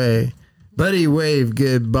his way. But he waved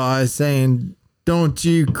goodbye saying, don't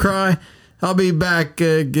you cry. I'll be back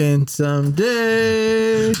again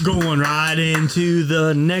someday. Going right into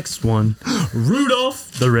the next one.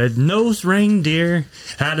 Rudolph the red-nosed reindeer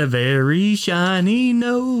had a very shiny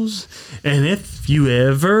nose. And if you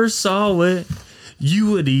ever saw it,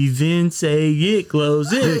 you would even say it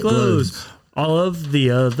glows, it glows. All of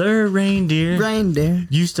the other reindeer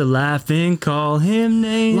used to laugh and call him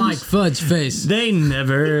names. Like Fudge Face. They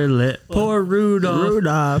never let poor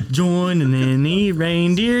Rudolph join in any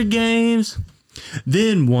reindeer games.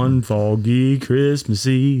 Then one foggy Christmas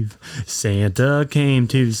Eve, Santa came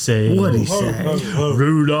to say, What'd he say?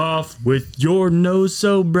 Rudolph, with your nose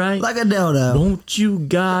so bright, Like a dildo. won't you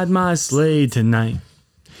guide my sleigh tonight?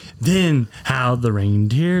 Then how the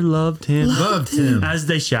reindeer loved him as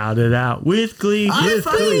they shouted out with glee.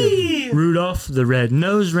 Rudolph the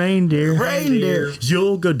red-nosed reindeer.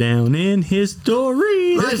 You'll go down in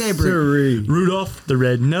history. Rudolph the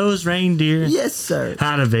red-nosed reindeer. Yes, sir.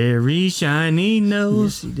 Had a very shiny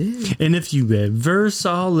nose. Yes, he did. And if you ever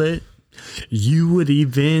saw it, you would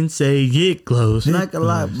even say it glows. Like a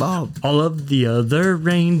light bulb. All of the other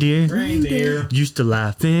reindeer used to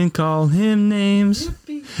laugh and call him names.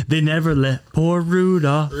 They never let poor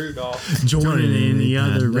Rudolph join in any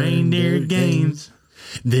other reindeer games.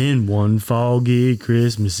 Then one foggy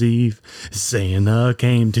Christmas Eve, Santa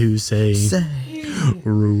came to say,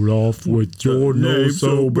 Rudolph, with your nose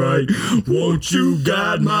so bright, won't you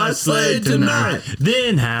guide my sleigh tonight?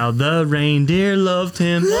 Then how the reindeer loved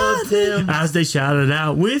him as they shouted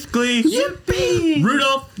out with glee. Yippee!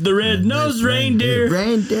 Rudolph the red-nosed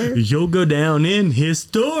reindeer. You'll go down in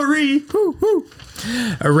history.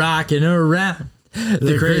 Rocking around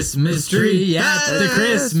the Christmas tree at the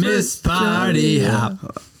Christmas party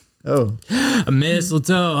hop. Oh, A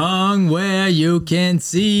mistletoe hung where you can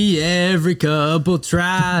see every couple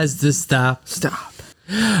tries to stop.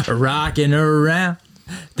 Rocking around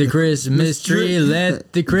the Christmas tree,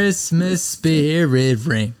 let the Christmas spirit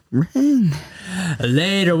ring.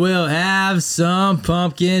 Later we'll have some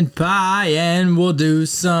pumpkin pie and we'll do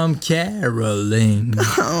some caroling.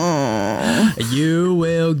 You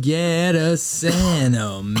will get a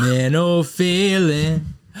sentimental feeling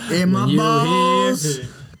In my when you balls. hear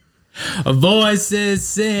voices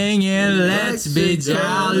singing, let's be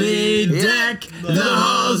jolly, deck the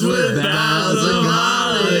halls with boughs of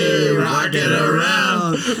holly, rocking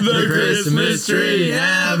around the Christmas tree,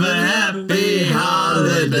 have a happy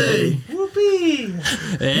holiday.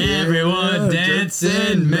 Everyone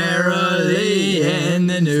dancing merrily in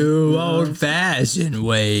the new old-fashioned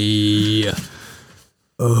way.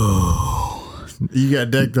 you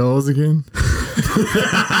got decked the halls again?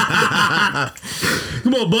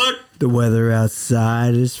 Come on, Buck. The weather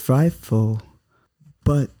outside is frightful,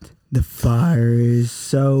 but the fire is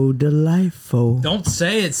so delightful. Don't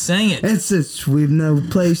say it, sing it. And since we've no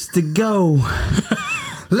place to go,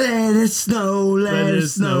 let it snow, let it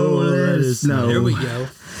snow, let it snow. Here we go.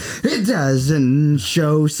 It doesn't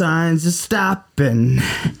show signs of stopping,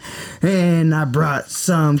 and I brought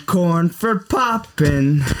some corn for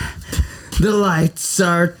popping. The lights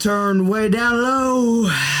are turned way down low.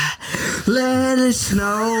 Let it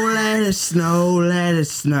snow, let it snow, let it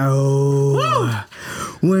snow.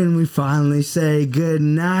 Woo! When we finally say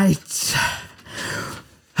goodnight,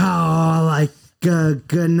 oh, like a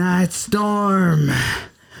goodnight storm.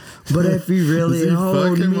 But if you really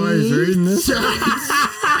hold me while he's reading this?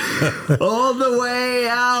 all the way,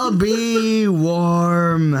 I'll be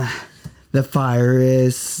warm. The fire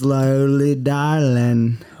is slowly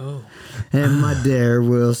dying. Oh. And my dare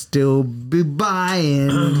will still be buying.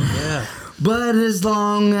 But as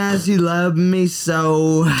long as you love me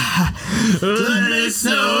so, Let it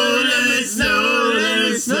snow, let it snow, let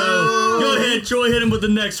it snow. Go ahead, Troy, hit him with the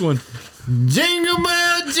next one. Jingle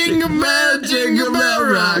bell, jingle bell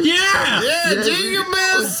rock. Yeah! Yeah, jingle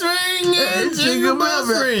bell swing and jingle bell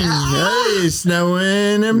ring. Hey,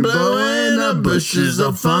 snowing and blowing, the bushes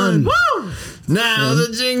of fun. Woo! Now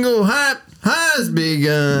the jingle hype has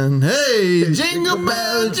begun. Hey, jingle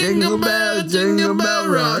bell, jingle bell, jingle bell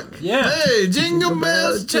rock. Yeah. Hey, jingle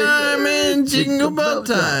bells chime in jingle bell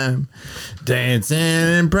time. Dancing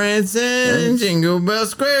and prancing in Jingle Bell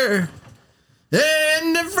Square.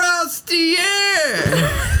 In the frosty air.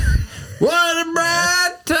 What a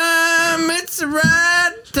bright time. It's the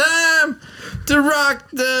right time to rock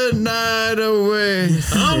the night away.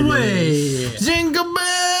 Away. Jingle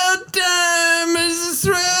bell time is a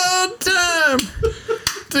thrill time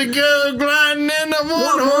to go gliding in a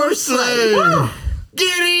one-horse sleigh. Woo!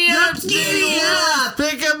 Giddy up, giddy up.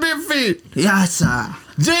 Pick up your feet. Yes, sir.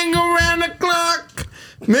 Jingle round the clock.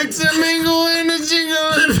 Mix and mingle in the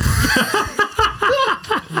jingle.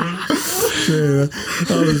 man.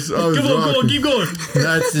 I was Come on, rocking. keep going.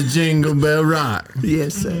 That's the Jingle Bell Rock.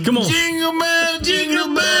 Yes, sir. Come on. Jingle bell,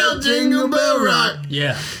 jingle bell, jingle bell rock.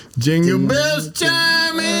 Yeah. Jingle bells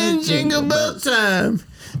chiming, jingle bell time.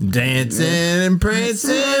 Dancing and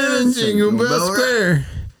prancing in Jingle Bell Square.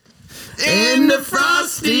 In the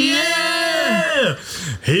frosty air.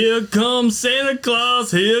 Here comes Santa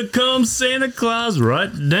Claus, here comes Santa Claus,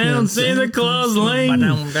 right down Santa Claus Lane.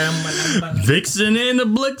 Vixen and the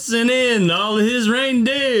Blixen and all his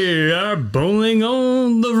reindeer are bowling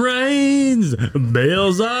on the reins.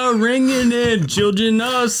 Bells are ringing and children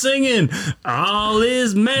are singing. All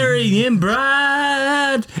is merry and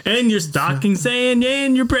bright. And your stockings saying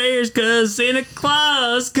and your prayers, 'cause Santa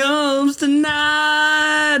Claus comes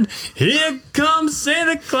tonight. Here comes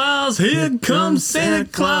Santa Claus, here comes Santa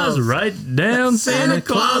Claus, right down Santa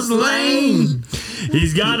Claus Lane.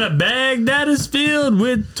 He's got a bag that is filled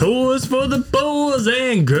with toys for the boys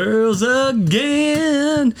and girls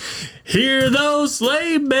again. Hear those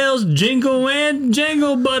sleigh bells jingle and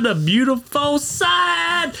jangle, but a beautiful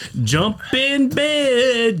sight. Jump in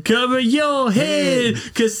bed, cover your head,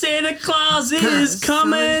 'cause Santa Claus is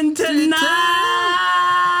coming tonight.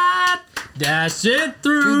 Dash it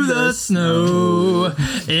through the snow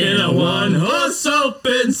in a one-horse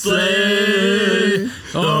open sleigh.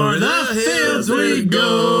 O'er the fields we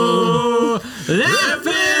go,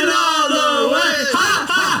 laughing all the way. Ha,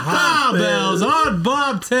 ha, ha! Bells on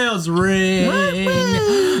bobtails ring,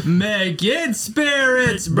 making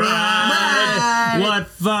spirits bright. What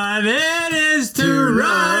fun it is to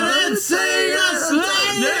ride and sing a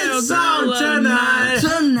sleighing song tonight.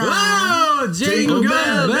 Oh, jingle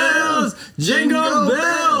bells, jingle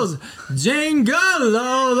bells, jingle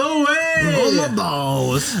all the way. Oh, my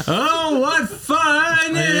balls. Oh, what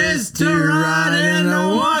fun it is to ride in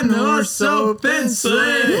a one-horse open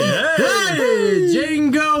sleigh. Hey,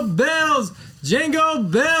 jingle bells, jingle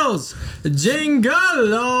bells,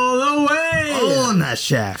 jingle all the way. Oh, on that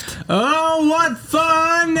shaft. Oh, what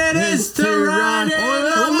fun it is to ride in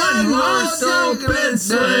a one-horse open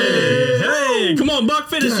sleigh. Hey, come on, Buck,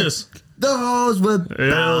 finish this. The halls with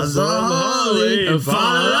boughs of holly. Fa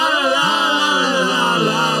la la la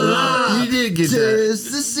la la. You did get that.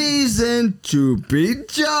 'Tis the season to be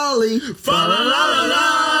jolly. Fa la la la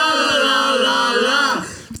la la la.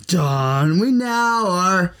 Don we now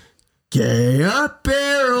are gay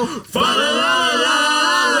apparel. Fa la la la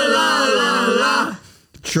la la la.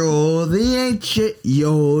 Troll the ancient,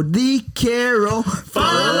 yo the carol. Fa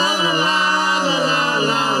la la la la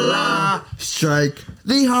la la. Strike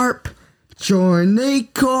the harp, join the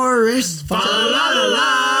chorus. Fa la la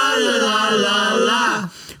la la la la.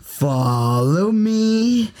 Follow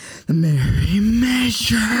me, the merry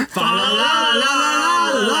measure. Fa la la la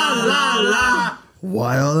la la la.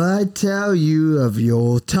 While I tell you of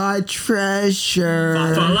Yuletide treasure.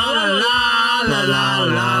 Fa la la la la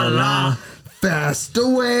la la. Fast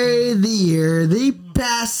away the year that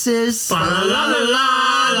passes. Fa la la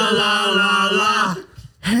la la la la.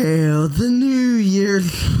 Hail the new year,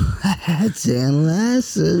 lads and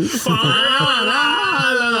lasses. Fa la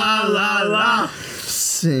la la la la.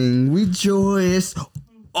 Sing we joyous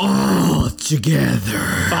all together.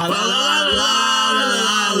 Fa la la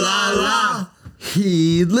la la la.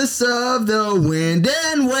 Heedless of the wind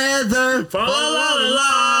and weather. Fa la la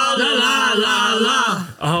la la la la.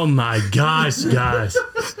 Oh my gosh, guys.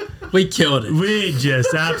 We killed it. We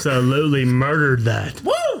just absolutely murdered that.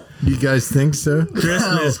 You guys think so?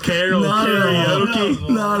 Christmas Carol Not at all. karaoke.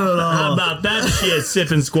 Not at all. How about that shit,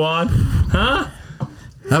 sipping squad? Huh?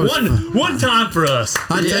 That was fun. One time for us.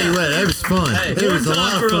 I tell you what, that was fun. It was a One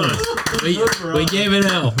lot time of for fun. us. We gave it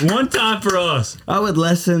hell. One time for us. I would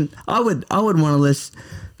listen. I would want to listen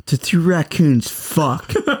to two raccoons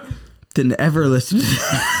fuck than ever listen to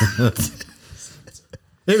that.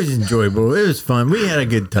 It was enjoyable. It was fun. We had a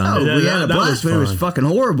good time. Oh, we had a that blast, was but it was fun. fucking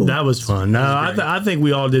horrible. That was fun. No, I think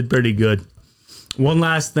we all did pretty good. One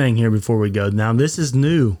last thing here before we go. Now, this is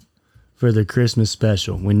new for the Christmas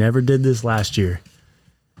special. We never did this last year.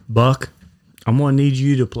 Buck, I'm going to need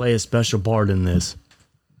you to play a special part in this.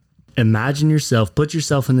 Imagine yourself, put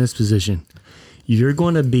yourself in this position. You're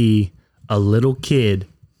going to be a little kid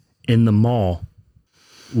in the mall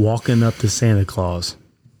walking up to Santa Claus.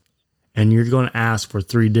 And you're going to ask for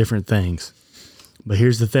 3 different things. But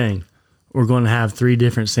here's the thing. We're going to have 3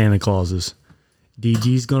 different Santa Clauses.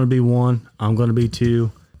 DG's going to be 1. I'm going to be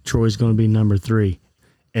 2. Troy's going to be number 3.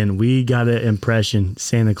 And we got to impression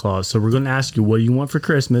Santa Claus. So we're going to ask you, what do you want for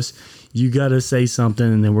Christmas? You got to say something,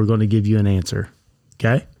 and then we're going to give you an answer.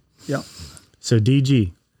 Okay? Yep. So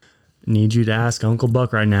DG, I need you to ask Uncle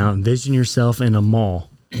Buck right now. Envision yourself in a mall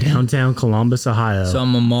downtown Columbus, Ohio. So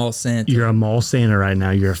I'm a mall Santa. You're a mall Santa right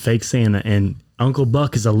now. You're a fake Santa, and Uncle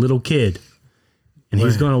Buck is a little kid, and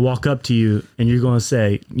he's going to walk up to you, and you're going to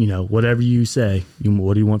say, whatever you say,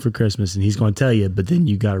 what do you want for Christmas? And he's going to tell you, but then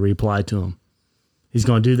you got to reply to him. He's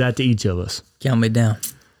going to do that to each of us. Count me down.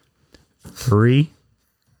 3,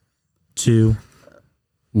 2,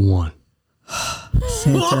 1.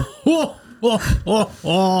 Santa.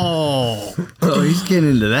 Oh, he's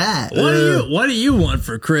getting into that. What do you want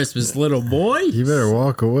for Christmas, little boy? You better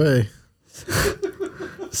walk away.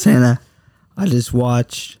 Santa, I just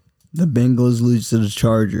watched the Bengals lose to the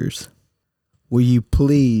Chargers. Will you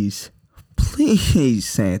please,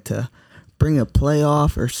 Santa, bring a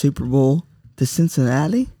playoff or Super Bowl to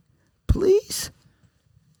Cincinnati? Please?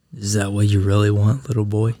 Is that what you really want, little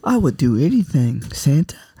boy? I would do anything,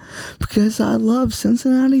 Santa, because I love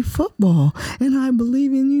Cincinnati football and I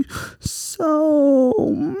believe in you so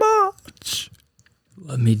much.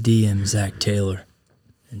 Let me DM Zach Taylor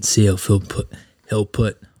and see if he'll put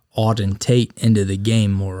Auden Tate into the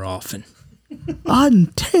game more often.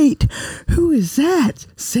 Auden Tate? Who is that,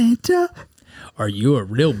 Santa? Are you a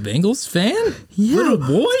real Bengals fan? Yeah. Little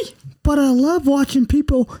boy? But I love watching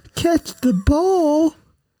people catch the ball.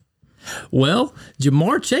 Well,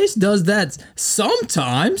 Jamar Chase does that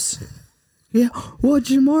sometimes. Yeah, well,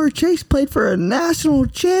 Jamar Chase played for a national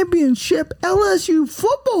championship LSU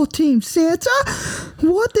football team, Santa.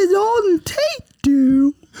 What did Auden Tate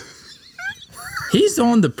do? He's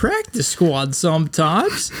on the practice squad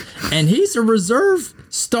sometimes, and he's a reserve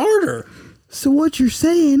starter. So what you're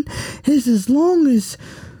saying is as long as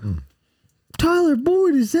Tyler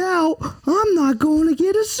Boyd is out, I'm not going to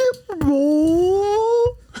get a Super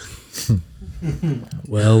Bowl.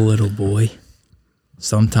 Well, little boy,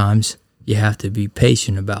 sometimes you have to be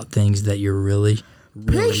patient about things that you really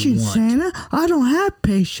Patience, want. Santa. I don't have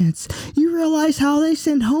patience. You realize how they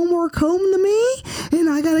send homework home to me? And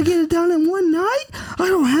I gotta get it done in one night? I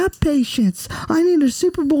don't have patience. I need a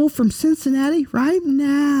Super Bowl from Cincinnati right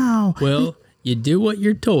now. Well, you do what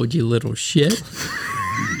you're told, you little shit.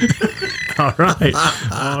 All right.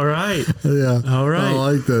 All right. Yeah. All right. I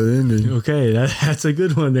like that ending. Okay, that's a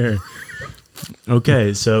good one there.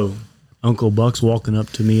 Okay, so Uncle Buck's walking up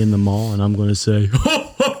to me in the mall, and I'm going to say,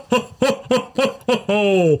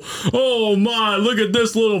 oh my, look at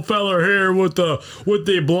this little feller here with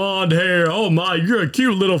the blonde hair. Oh my, you're a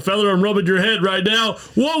cute little feller. I'm rubbing your head right now.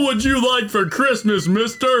 What would you like for Christmas,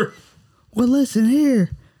 mister? Well, listen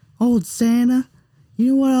here, old Santa.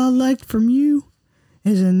 You know what I'd like from you?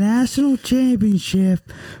 Is a national championship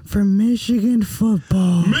for Michigan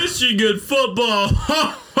football. Michigan football.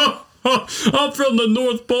 I'm from the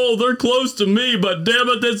North Pole. They're close to me, but damn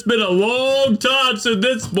it, it's been a long time since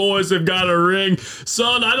this boys have got a ring.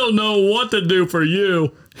 Son, I don't know what to do for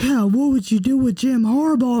you. Yeah, what would you do with Jim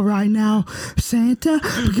Harbaugh right now, Santa?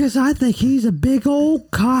 Because I think he's a big old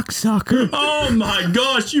cocksucker. Oh my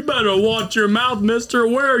gosh, you better watch your mouth, mister.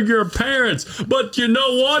 Where are your parents? But you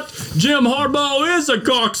know what? Jim Harbaugh is a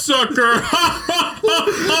cocksucker.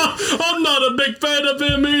 I'm not a big fan of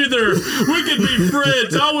him either. We could be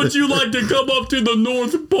friends. How would you like to come up to the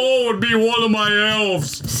North Pole and be one of my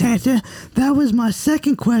elves? Santa, that was my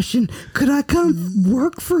second question. Could I come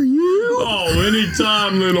work for you? Oh,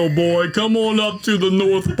 anytime, little boy. Come on up to the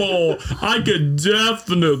North Pole. I could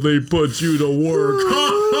definitely put you to work.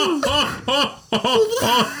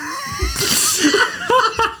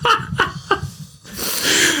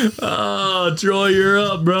 Oh, Troy, you're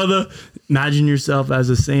up, brother. Imagine yourself as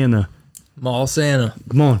a Santa. Mall Santa.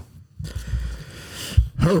 Come on.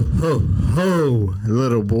 Ho, ho, ho,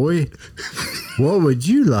 little boy. What would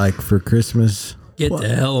you like for Christmas? Get the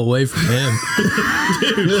hell away from him.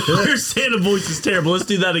 Dude, your Santa voice is terrible. Let's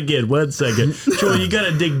do that again. 1 second. Troy, you got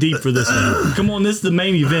to dig deep for this one. Come on, this is the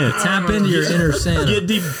main event. Tap into your inner Santa. Get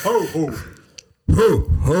deep. Ho, ho, ho,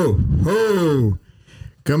 ho, ho.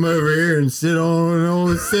 Come over here and sit on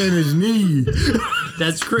old Santa's knee.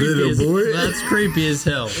 That's creepy. Little boy. That's creepy as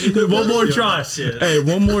hell. One more try. Hey,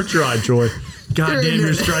 one more try, Troy. God damn,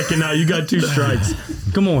 you're striking out. You got 2 strikes.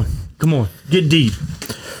 Come on. Come on. Get deep.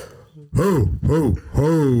 Ho, ho, ho,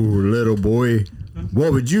 little boy.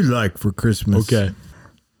 What would you like for Christmas? Okay.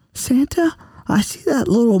 Santa, I see that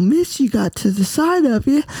little miss you got to the side of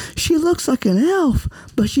you. She looks like an elf,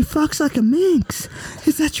 but she fucks like a minx.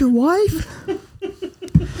 Is that your wife?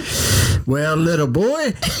 Well, little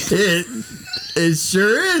boy, it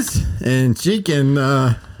sure is. And she can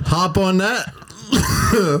hop on that.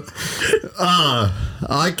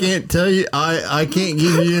 I can't tell you. I can't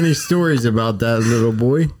give you any stories about that, little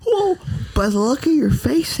boy. Well, by the look of your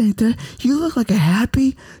face, Santa, you look like a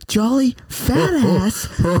happy, jolly, fat ass.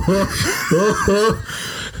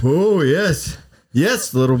 Oh, yes.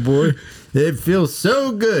 Yes, little boy. It feels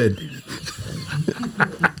so good.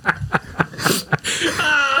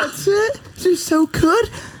 That's it? She's so good?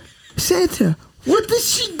 Santa, what did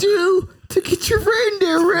she do to get your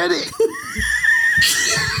reindeer ready?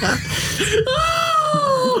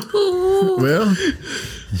 Well,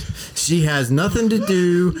 she has nothing to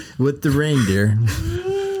do with the reindeer,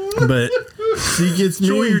 but she gets me.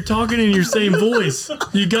 Troy, you're talking in your same voice.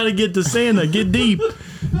 You got to get to Santa. Get deep.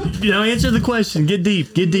 You know, answer the question. Get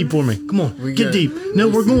deep. Get deep for me. Come on. Get deep. No,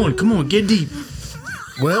 we're going. Come on. Get deep.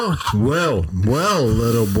 Well,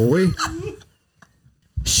 little boy.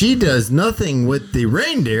 She does nothing with the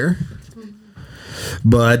reindeer,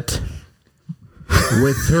 but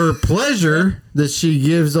with her pleasure that she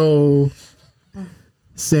gives old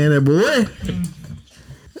Santa boy,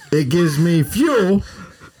 it gives me fuel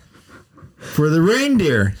for the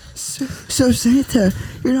reindeer. So Santa,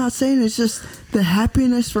 you're not saying it's just the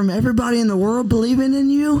happiness from everybody in the world believing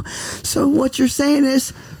in you? So what you're saying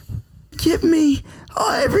is, give me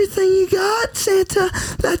everything you got, Santa.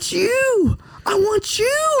 That's you. I want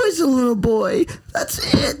you as a little boy. That's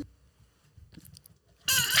it.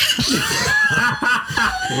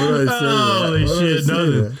 Holy shit.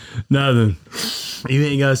 Nothing. You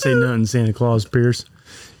ain't got to say nothing, Santa Claus Pierce.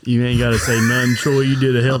 You ain't got to say nothing. Troy, you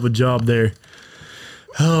did a hell of a job there.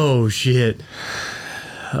 Oh, shit.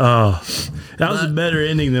 Oh, that was a better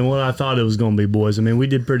ending than what I thought it was going to be, boys. I mean, we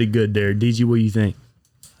did pretty good there. DG, what do you think?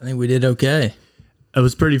 I think we did okay. It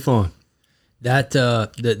was pretty fun. That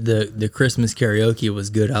the Christmas karaoke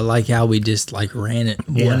was good. I like how we just like ran it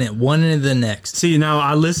one into the next. See, now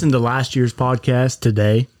I listened to last year's podcast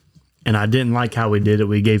today, and I didn't like how we did it.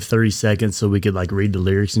 We gave 30 seconds so we could like read the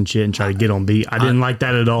lyrics and shit and try to get on beat. I didn't like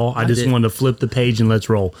that at all. I just wanted to flip the page and let's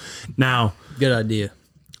roll. Now, good idea.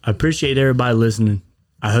 I appreciate everybody listening.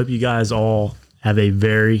 I hope you guys all have a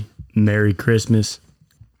very Merry Christmas.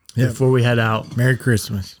 Yep. Before we head out, Merry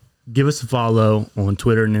Christmas. Give us a follow on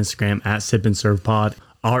Twitter and Instagram at Sip and Serve Pod.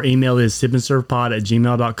 Our email is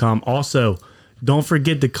sipandservepod@gmail.com. Also, don't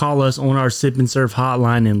forget to call us on our Sip and Serve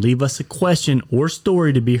hotline and leave us a question or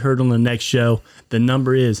story to be heard on the next show. The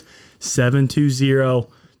number is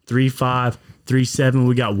 720-3537.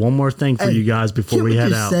 We got one more thing for you guys before we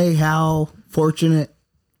head out. Say how fortunate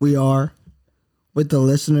we are with the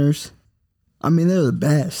listeners. I mean, they're the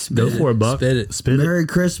best. Go for it, Buck. Spit it. Merry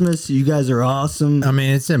Christmas. You guys are awesome. I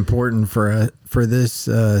mean, it's important for this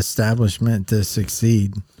establishment to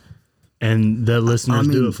succeed. And the listeners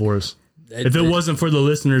do it for us. If it wasn't for the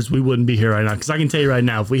listeners, we wouldn't be here right now. Because I can tell you right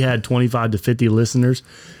now, if we had 25 to 50 listeners,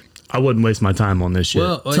 I wouldn't waste my time on this shit.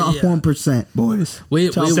 Top 1%, boys. Top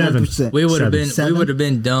 1%. We would have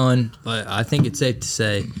been done, but I think it's safe to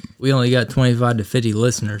say we only got 25 to 50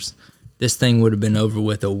 listeners. This thing would have been over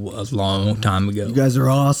with a long time ago. You guys are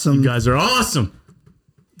awesome. You guys are awesome.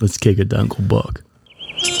 Let's kick it to Uncle Buck.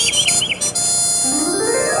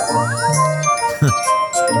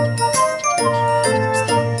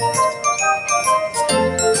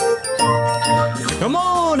 Come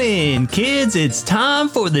on in, kids. It's time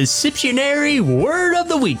for the Siptionary Word of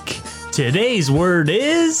the Week. Today's word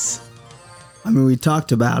is... I mean, we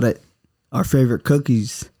talked about it. Our favorite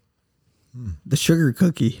cookies. The sugar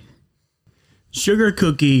cookie. Sugar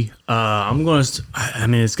cookie, it's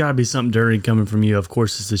got to be something dirty coming from you. Of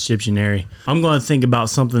course, it's a Siptionary. I'm going to think about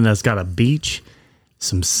something that's got a beach,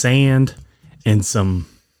 some sand, and some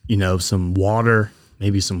water,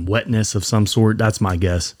 maybe some wetness of some sort. That's my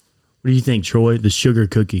guess. What do you think, Troy? The sugar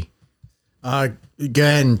cookie. Go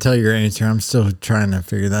ahead and tell your answer. I'm still trying to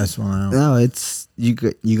figure this one out. No, it's you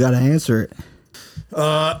got to answer it.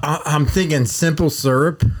 I'm thinking simple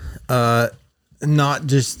syrup. Not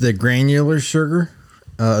just the granular sugar,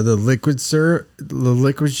 the liquid syrup, the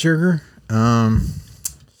liquid sugar.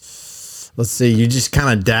 Let's see. You just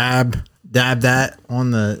kind of dab that on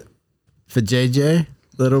the vajayjay a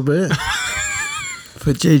little bit.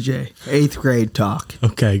 Vajayjay, 8th grade talk.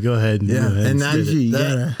 Okay, go ahead. Yeah, Go ahead and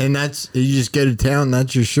that's you just go to town.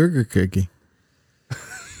 That's your sugar cookie.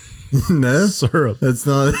 No syrup. That's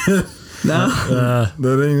not it. No,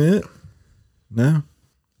 that ain't it. No.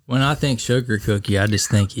 When I think sugar cookie, I just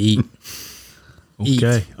think eat.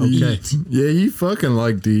 Okay. Eat. Yeah, you fucking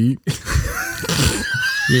like to eat.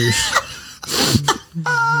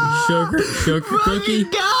 Sugar cookie.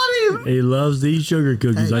 got him. He loves to eat sugar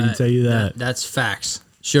cookies. I can tell you that. That's facts.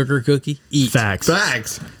 Sugar cookie. Eat. Facts.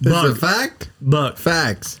 Facts. Buck. Is it fact? Buck,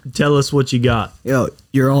 Facts. tell us what you got. Yo,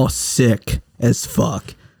 you're all sick as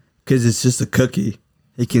fuck because it's just a cookie.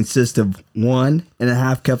 It consists of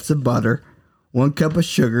 1.5 cups of butter, 1 cup of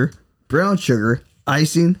sugar, brown sugar,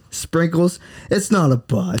 icing, sprinkles. It's not a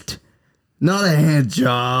butt. Not a hand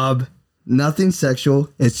job. Nothing sexual.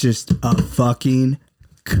 It's just a fucking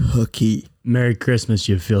cookie. Merry Christmas,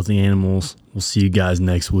 you filthy animals. We'll see you guys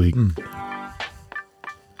next week.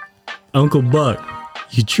 Uncle Buck,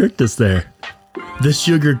 you tricked us there. The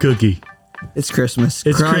sugar cookie. It's Christmas.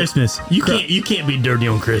 It's Christmas. You can't be dirty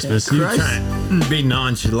on Christmas. You're trying to be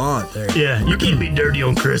nonchalant there. Yeah, you can't be dirty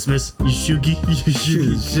on Christmas. You shuggy.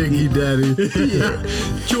 You Shiggy daddy.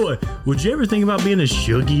 Joy, would you ever think about being a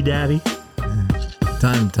shuggy daddy?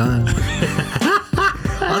 Time to time.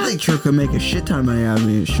 I think Trick could make a shit ton of money out of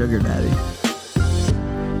being a sugar daddy.